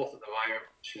 He's 4th at the moment,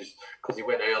 which is because he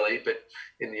went early, but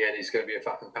in the end he's going to be a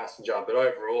fucking passenger. But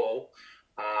overall,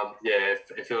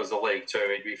 if it was the league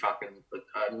too, he'd be fucking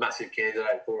a massive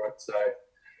candidate for it. So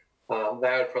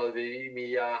that would probably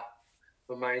be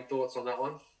my main thoughts on that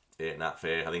one. Yeah, not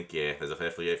fair. I think, there's a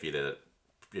fair few for you there that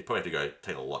you'd probably have to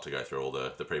take a lot to go through all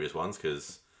the previous ones,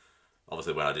 because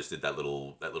obviously when I just did that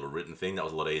little written thing, that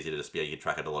was a lot easier to just be able to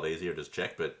track it a lot easier, just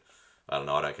check, but I don't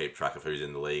know, I don't keep track of who's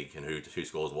in the league and who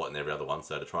scores what in every other one,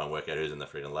 so to try and work out who's in the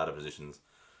freaking ladder positions,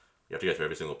 you have to go through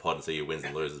every single pod and see who wins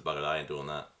and loses, bugger day, and doing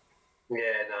that.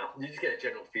 Yeah, no, you just get a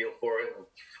general feel for it. And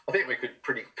I think we could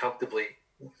pretty comfortably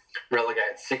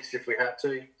relegate 6 if we had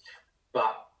to.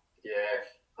 But, yeah,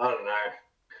 I don't know.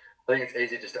 I think it's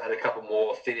easy just to add a couple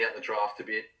more, thin out the draft a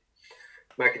bit,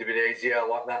 make it a bit easier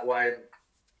like that way. And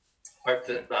hope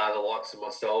that the likes of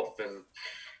myself and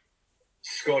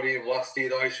Scotty and Lusty,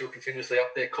 those who are continuously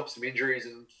up there, cop some injuries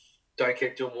and don't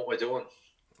keep doing what we're doing.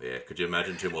 Yeah, could you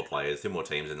imagine 2 more players, 2 more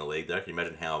teams in the league though? Can you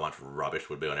imagine how much rubbish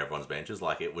would be on everyone's benches?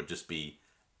 Like, it would just be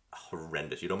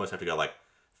horrendous. You'd almost have to go like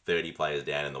 30 players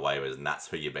down in the waivers, and that's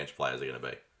who your bench players are going to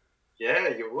be. Yeah,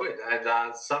 you would.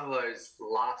 And some of those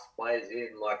last players in,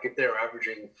 like if they're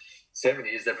averaging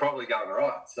 70s, they're probably going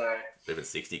right. So even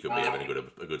 60 could be even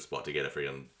a good spot to get a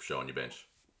freaking show on your bench.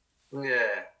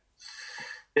 Yeah,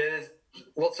 there's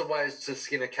lots of ways to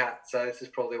skin a cat. So this is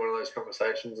probably one of those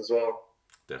conversations as well.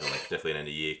 Definitely an end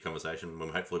of year conversation when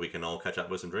hopefully we can all catch up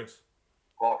with some drinks.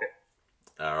 Like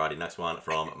it. Alrighty, next one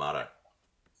from Marto.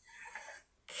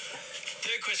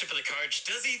 Third question for the coach.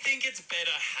 Does he think it's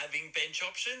better having bench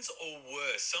options or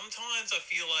worse? Sometimes I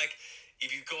feel like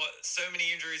if you've got so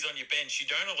many injuries on your bench,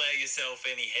 you don't allow yourself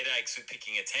any headaches with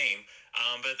picking a team,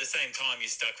 but at the same time,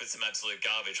 you're stuck with some absolute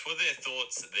garbage. What are their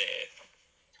thoughts there?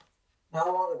 No,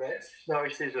 I like the bench. No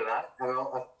issues with that. And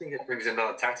I think it brings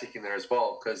another tactic in there as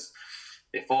well, because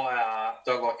if I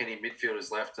don't like any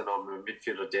midfielders left and I'm a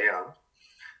midfielder down,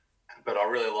 but I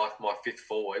really like my 5th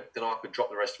forward, then I could drop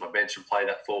the rest of my bench and play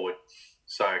that forward.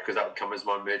 So, because that would come as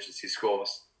my emergency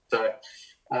scores. So,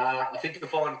 I think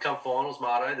if I come finals,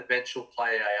 Marto, the bench will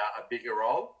play a bigger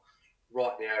role.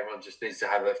 Right now, everyone just needs to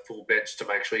have a full bench to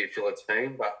make sure you fill a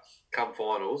team. But come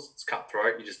finals, it's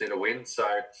cutthroat. You just need to win. So,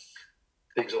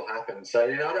 things will happen. So,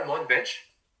 I don't mind the bench.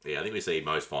 Yeah, I think we see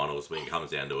most finals when it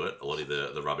comes down to it, a lot of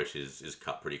the rubbish is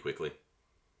cut pretty quickly.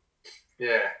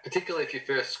 Yeah, particularly if you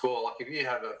first score. Like if you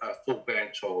have a full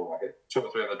bench or like 2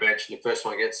 or 3 on the bench and your first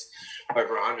one gets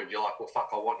over 100, you're like, well, fuck,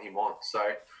 I want him on. So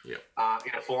in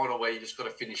a final where you just got to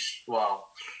finish, you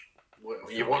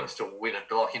want us to win it,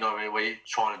 but like, where you're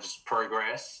trying to just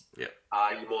progress, you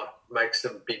might make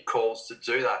some big calls to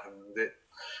do that.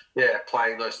 And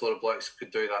playing those sort of blokes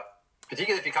could do that.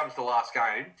 Particularly if you come to the last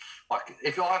game, like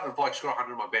if I have a bloke score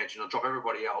 100 on my bench and I drop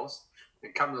everybody else,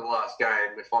 and come to the last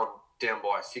game, if I'm down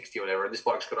by 60 or whatever, and this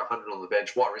bloke's got 100 on the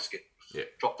bench, why risk it? Yeah.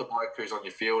 Drop the bloke who's on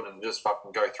your field and just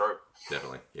fucking go through.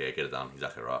 Definitely. Yeah, get it done.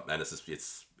 Exactly right. And it's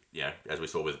as we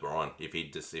saw with Brian, if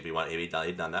he'd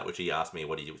done that, which he asked me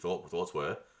what his thoughts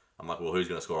were, I'm like, well, who's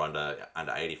going to score under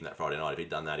 80 from that Friday night? If he'd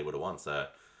done that, he would have won. So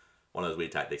one of those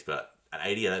weird tactics. But at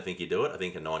 80, I don't think you do it. I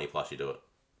think at 90 plus you do it.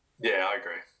 Yeah, I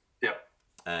agree. Yep.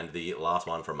 And the last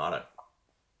one from Marto.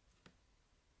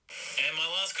 And my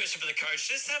last question for the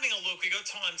coach, just having a look, we got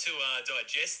time to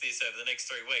digest this over the next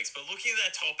 3 weeks, but looking at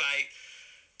that top 8,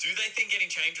 do they think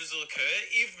any changes will occur?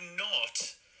 If not,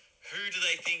 who do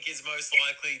they think is most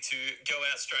likely to go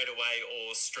out straight away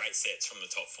or straight sets from the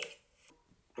top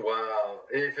 4? Wow.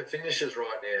 If it finishes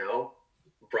right now,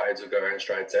 Braids will go around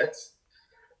straight sets.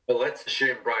 But let's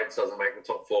assume Braids doesn't make the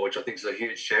top 4, which I think is a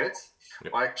huge chance.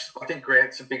 Yep. I think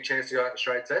Grant's a big chance to go out in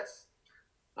straight sets.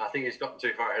 I think he's gotten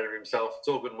too far ahead of himself. It's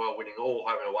all good and well winning all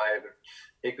home and away, but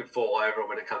he could fall over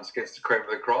when it comes against the cream of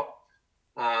the crop.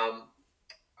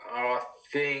 I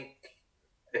think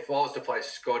if I was to play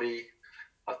Scotty,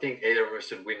 I think either of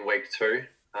us would win week 2.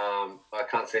 I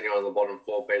can't see anyone on the bottom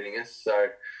 4 beating us, so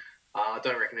I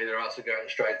don't reckon either of us would go in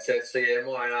straight sets. So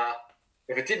yeah,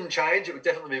 if it didn't change, it would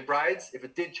definitely be Braids. If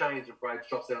it did change and Braids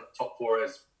drops out the top 4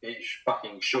 as he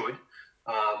fucking should,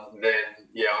 then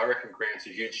I reckon Grant's a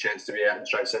huge chance to be out in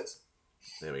straight sets.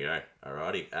 There we go.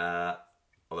 Alrighty.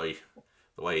 Although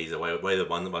the way the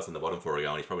one that was in the bottom 4 are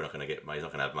going, he's probably not going to he's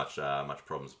not going to have much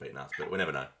problems beating us. But we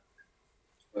never know.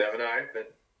 Never know.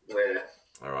 But yeah.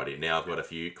 Alrighty. Now I've got a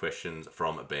few questions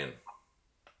from Ben.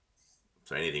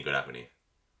 So anything could happen here.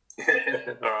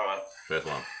 All right. First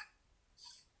one.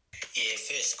 Yeah.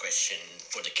 First question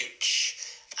for the coach.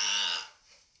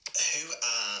 Who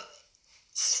are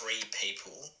 3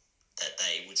 people that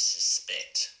they would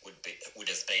suspect would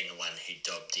have been the one who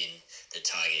dobbed in the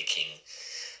Tiger King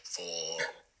for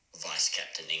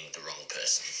vice-captaining the wrong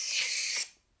person?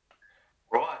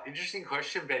 Right, interesting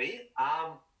question, Benny.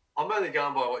 I'm only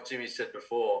going by what Jimmy said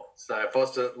before. So if I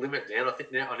was to limit it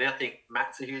down, I now think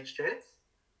Matt's a huge chance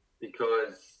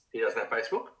because he doesn't have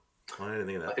Facebook. I didn't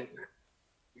think of that.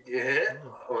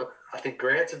 I think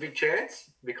Grant's a big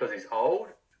chance because he's old,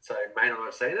 so he may not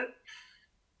have seen it.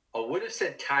 I would have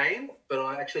said Kane, but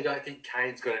I actually don't think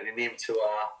Kane's got it in him to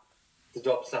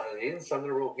drop something in, so I'm going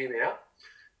to rule him out.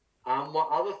 My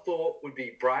other thought would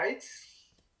be Braids.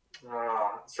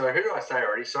 So who do I say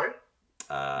already? Sorry?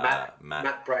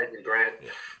 Matt, Braids and Grant. Yeah.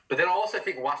 But then I also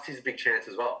think Wusty's a big chance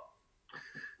as well.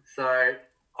 So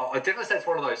I definitely say it's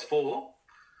one of those four.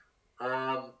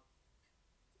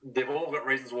 They've all got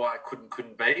reasons why it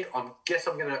couldn't be. I guess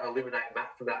I'm going to eliminate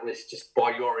Matt from that list just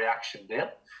by your reaction now.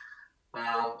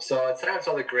 So I'd say it's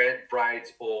either Grant,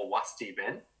 Braids, or Wusty,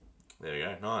 Ben. There we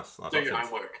go. Nice Do your options.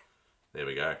 homework. There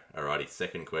we go. Alrighty,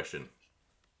 second question.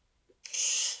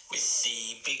 With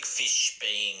the big fish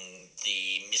being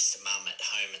the Mr. Mum at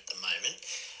home at the moment,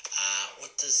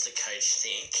 what does the coach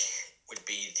think would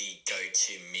be the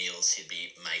go-to meals he'd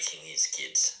be making his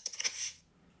kids?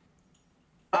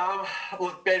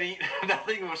 Look, Benny,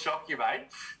 nothing will shock you, mate.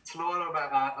 Tonight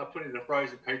I put in a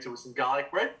frozen pizza with some garlic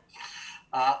bread.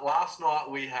 Last night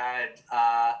we had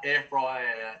air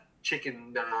fryer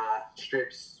chicken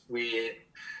strips with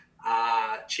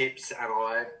chips, and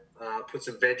I put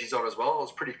some veggies on as well. I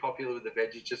was pretty popular with the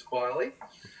veggies just quietly.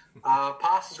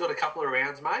 Pasta's got a couple of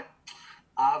rounds, mate.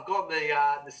 I've got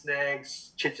the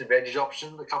Snags chips and veggies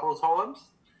option a couple of times.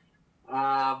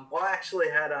 I actually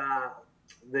had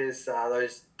those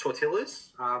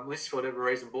tortillas. Liz, for whatever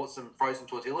reason, bought some frozen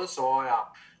tortillas, so I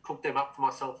cooked them up for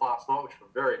myself last night, which were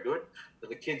very good. But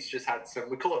the kids just had some,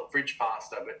 we call it fridge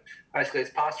pasta, but basically it's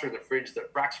pasta in the fridge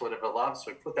that Brax whatever loves,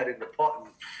 so we put that in the pot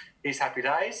and he's happy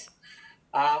days.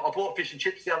 I bought fish and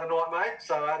chips the other night, mate,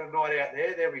 so I had a night out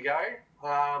there. There we go.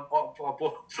 I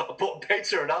bought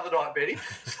pizza another night, Benny,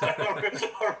 so I'm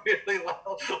really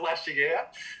lashing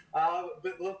out.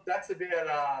 But look, that's about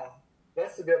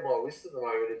my list at the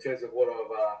moment in terms of what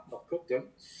I've cooked them.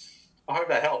 I hope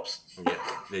that helps.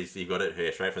 Yeah, you got it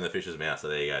here straight from the fish's mouth, so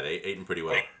there you go. They're eating pretty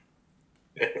well.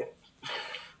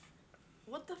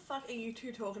 What the fuck are you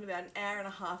two talking about an hour and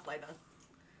a half later?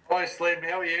 Hi, Slim,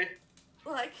 how are you?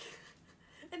 Like,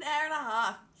 an hour and a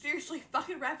half. Seriously,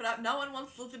 fucking wrap it up. No one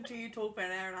wants to listen to you talk for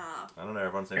an hour and a half. I don't know,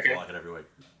 everyone seems to like it every week.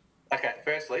 Okay,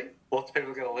 firstly, lots of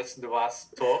people are going to listen to us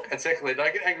talk. And secondly,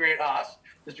 don't get angry at us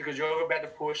just because you're about to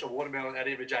push a watermelon at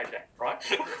Eva JJ, right?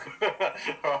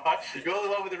 All right? You're the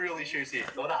one with the real issues here,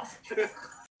 not us.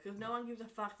 Because no one gives a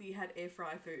fuck that you had air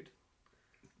fry food.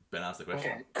 Ben asked the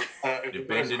question. Okay. If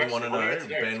Ben didn't want to know,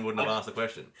 Ben wouldn't have asked the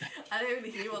question. I didn't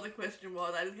even hear what the question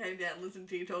was. I just came down and listened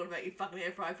to you talking about your fucking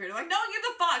air fry food. I'm like, no one gives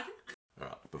a fuck!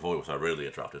 Alright, before we were so rudely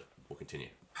interrupted, we'll continue.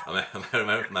 I'm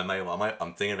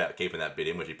thinking about keeping that bit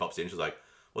in where she pops in. She's like,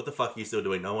 what the fuck are you still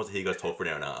doing? No one wants to hear you guys talk for an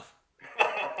hour and a half.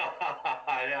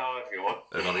 Yeah, if you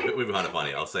want. We've been kind of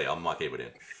funny. I'll see. I might keep it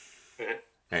in.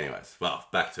 Anyways, well,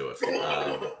 back to it.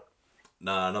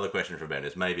 Another question from Ben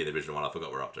is maybe the original one. I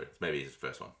forgot we're up to. It's maybe his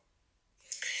first one.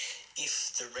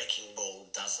 If the Wrecking Ball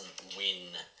doesn't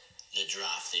win the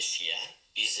draft this year,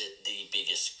 is it the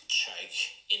biggest choke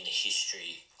in the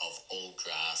history of all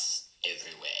drafts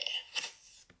everywhere?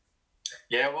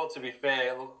 Yeah, well, to be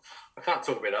fair, look, I can't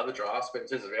talk about other drafts, but in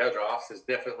terms of our drafts, there's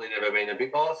definitely never been a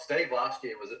big... Oh, Steve last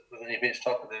year, was it? When he finished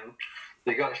top, and then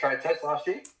he got in straight sets last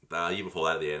year? Year before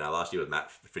that, yeah. No, last year was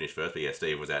Matt finished first, but yeah,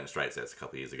 Steve was out in straight sets a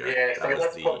couple of years ago. Yeah, so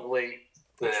that's probably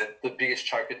the biggest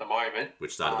choke at the moment.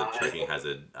 Which started the choking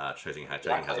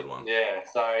hazard one. Yeah,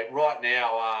 so right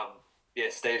now,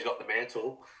 Steve's got the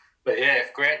mantle. But yeah,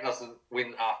 if Grant doesn't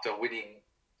win after winning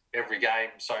every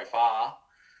game so far,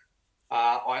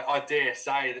 I dare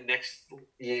say that next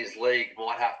year's league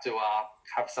might have to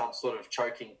have some sort of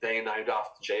choking thing named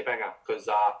after G-Banger because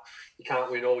you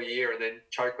can't win all year and then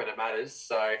choke when it matters.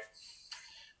 So,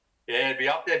 yeah, it'd be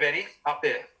up there, Benny. Up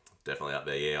there. Definitely up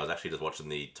there, yeah. I was actually just watching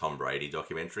the Tom Brady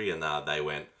documentary and they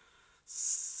went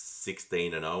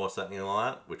 16-0 or something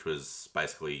like that, which was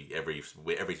basically every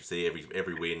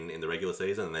win in the regular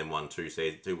season and then won two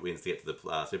wins to get to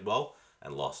the Super Bowl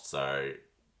and lost. So,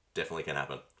 definitely can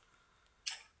happen.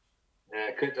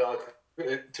 Yeah,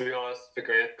 to be honest, for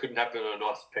Grant, couldn't happen to a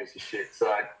nice piece of shit. So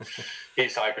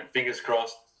he's hoping, fingers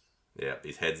crossed. Yeah,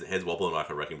 his head's wobbling like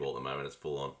a wrecking ball at the moment. It's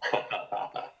full on.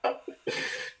 I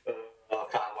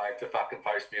can't wait to fucking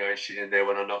post my own shit in there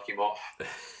when I knock him off.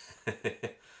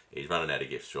 He's running out of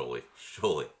gifts, surely.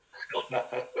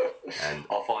 And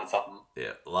I'll find something.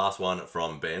 Yeah, last one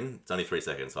from Ben. It's only 3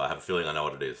 seconds, so I have a feeling I know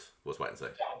what it is. Let's wait and see.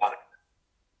 And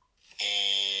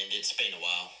it's been a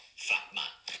while. Fuck, mate.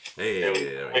 Hey, there we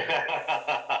go.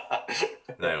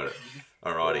 Nailed it.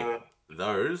 Alrighty.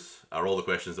 Those are all the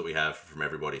questions that we have from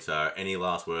everybody. So, any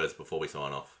last words before we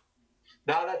sign off?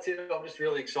 No, that's it. I'm just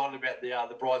really excited about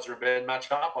the Brides and Ben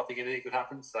match up. I think anything could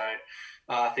happen. So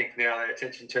I think now their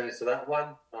attention turns to that one.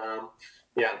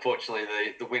 Unfortunately,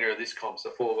 the winner of this comp's a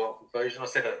foregone conclusion. I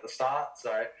said it at the start,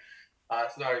 so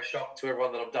it's no shock to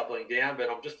everyone that I'm doubling down,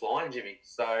 but I'm just flying, Jimmy.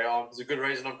 So there's a good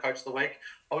reason I'm coach of the week.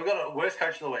 Oh, we've got a worst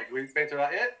coach of the week. We've been through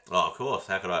that yet? Oh, of course.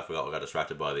 How could I forget? We got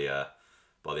distracted by the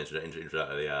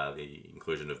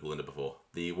inclusion of Belinda before.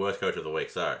 The worst coach of the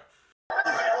week. So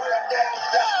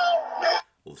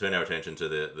we'll turn our attention to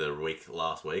the week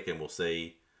last week, and we'll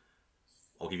see.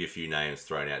 I'll give you a few names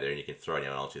thrown out there, and you can throw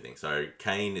down one or two things. So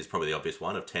Kane is probably the obvious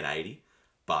one of 1080,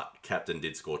 but captain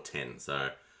did score 10. So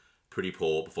pretty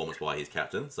poor performance by his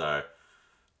captain. So I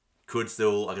can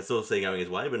still see going his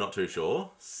way, but not too sure.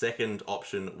 Second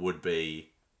option would be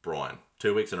Brian.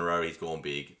 2 weeks in a row he's gone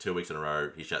big. 2 weeks in a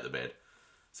row he shat the bed.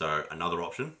 So another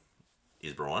option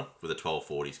is Brian with a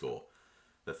 1240 score.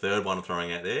 The third one I'm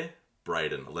throwing out there,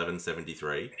 Braden,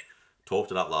 1173.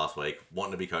 Talked it up last week,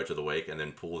 wanting to be coach of the week, and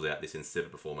then pulls out this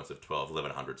instead performance of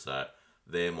 1100. So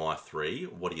they're my three.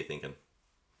 What are you thinking?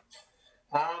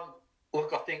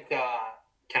 Look, I think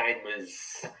Kane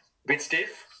was a bit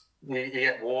stiff. He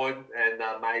had Ward and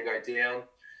May go down.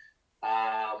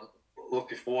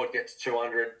 Look, if Ward gets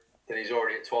 200, then he's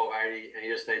already at 1280, and he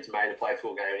just needs May to play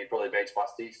full game, and he probably beats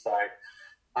Busty. So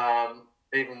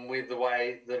even with the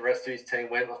way the rest of his team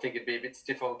went, I think it'd be a bit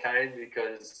stiff on Kane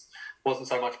because it wasn't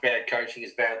so much bad coaching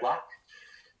as bad luck.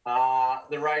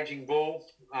 The Raging Bull,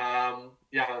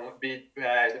 young, big,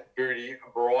 bad, booty,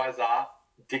 Bryza,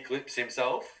 Dick Lips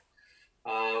himself.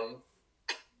 It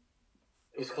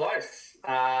was close.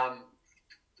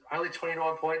 Only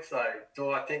 29 points, though.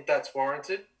 Do I think that's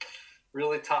warranted?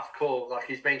 Really tough call. Like,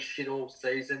 he's been shit all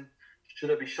season.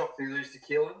 Should I be shocked if he loses to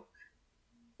Keelan?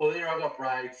 Well, there I've got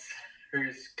Braids,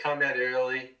 who's come out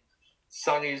early,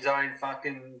 sung his own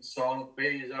fucking song,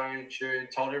 beat his own tune,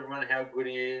 told everyone how good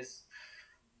he is.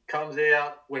 Comes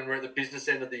out when we're at the business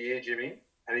end of the year, Jimmy,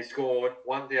 and he scored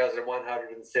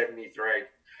 1,173.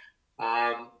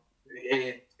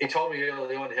 He told me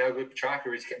early on how good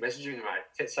Petrarca is. He kept messaging me, mate.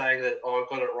 Kept saying that, I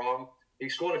got it wrong. He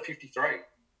scored a 53.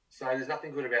 So there's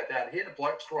nothing good about that. He had a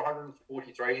bloke score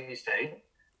 143 in his team,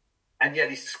 and yet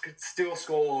he still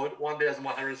scored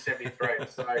 1,173.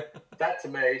 So that to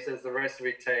me says the rest of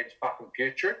his team's fucking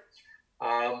putrid.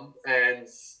 And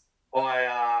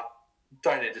I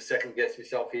don't need to second guess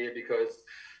myself here because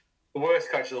the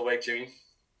worst coach of the week, Jimmy,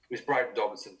 was Braden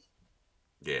Dobson.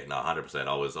 Yeah, no, 100%.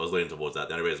 I was leaning towards that.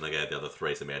 The only reason I gave the other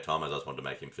three some airtime is I just wanted to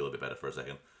make him feel a bit better for a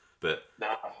second. But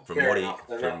from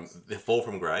the fall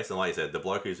from grace, and like you said, the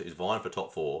bloke is vying for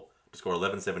top four to score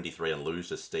 1173 and lose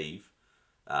to Steve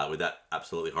with that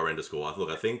absolutely horrendous score.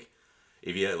 Look, I think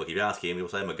if you ask him, he'll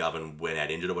say McGovern went out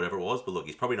injured or whatever it was. But look,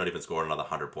 he's probably not even scoring another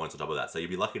 100 points on top of that. So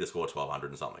you'd be lucky to score 1,200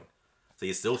 and something. So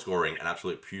you're still scoring an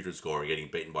absolute putrid score and getting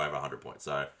beaten by over 100 points.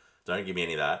 So don't give me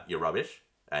any of that. You're rubbish.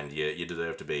 And you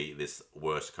deserve to be this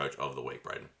worst coach of the week,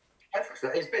 Braden.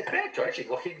 It's bad coaching.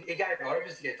 Like he gave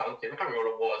overs to get Duncan. I can't remember what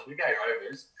it was. We gave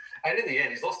overs. And in the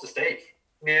end, he's lost to Steve.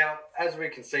 Now, as we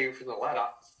can see from the ladder,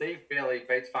 Steve barely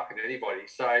beats fucking anybody.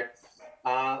 So,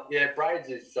 Braids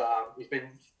he's been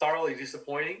thoroughly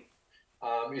disappointing.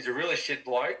 He's a really shit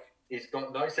bloke. He's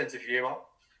got no sense of humour.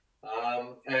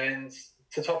 And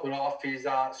to top it off, his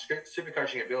super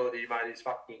coaching ability, mate, is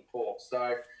fucking poor.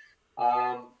 So,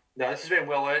 no, this has been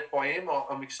well earned by him.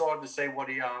 I'm excited to see what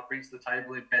he brings to the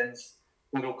table in Ben's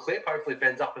little clip. Hopefully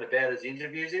Ben's up and about as he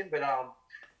interviews him. But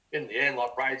in the end,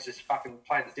 like, Braid's just fucking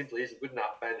plain and simply isn't good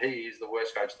enough. And he is the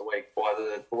worst coach of the week by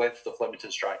the length of the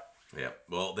Flemington Straight. Yeah,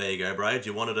 well, there you go, Braid.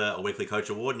 You wanted a weekly coach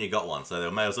award and you got one. So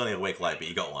it was only a week late, but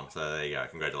you got one. So there you go.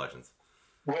 Congratulations.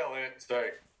 Well earned, too.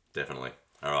 Definitely.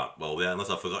 All right. Well, unless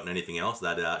I've forgotten anything else,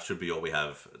 that should be all we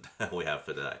have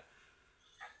for today.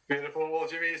 Beautiful. Well,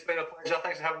 Jimmy, it's been a pleasure.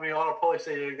 Thanks for having me on. I'll probably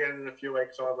see you again in a few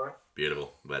weeks' time, mate.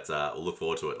 Beautiful. We'll look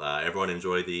forward to it. Everyone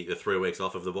enjoy the 3 weeks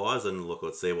off of the buys, and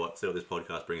let's see what this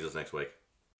podcast brings us next week.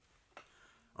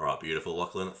 All right, beautiful.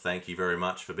 Lachlan, thank you very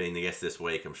much for being the guest this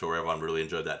week. I'm sure everyone really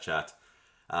enjoyed that chat.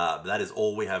 That is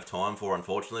all we have time for,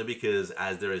 unfortunately, because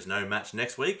as there is no match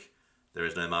next week, there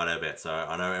is no Mardo bet. So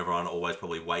I know everyone always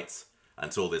probably waits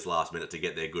until this last minute to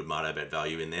get their good Mardo bet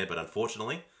value in there, but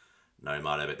unfortunately, no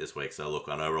Mardo bet this week. So look,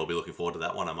 I know we'll be looking forward to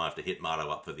that one. I might have to hit Mardo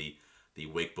up for the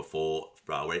week before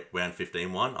round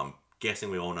 15 one. I'm guessing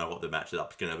we all know what the match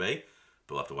up's going to be,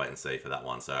 but we'll have to wait and see for that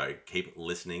one. So keep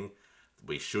listening.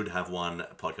 We should have one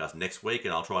podcast next week,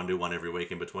 and I'll try and do one every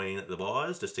week in between the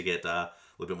buys just to get a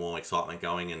little bit more excitement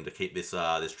going and to keep this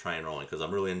train rolling because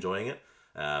I'm really enjoying it.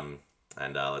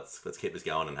 And let's keep this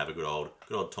going and have a good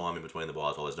old time in between the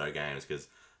buys while there's no games, because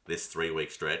this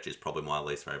 3-week stretch is probably my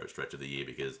least favourite stretch of the year,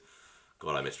 because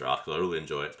God, I miss draft, because I really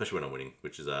enjoy it, especially when I'm winning,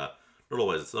 which is not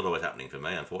always happening for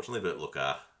me, unfortunately. But look,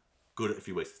 good a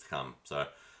few weeks to come. So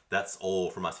that's all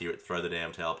from us here at Throw the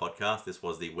Damn Towel podcast. This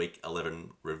was the Week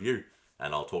 11 review,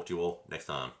 and I'll talk to you all next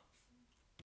time.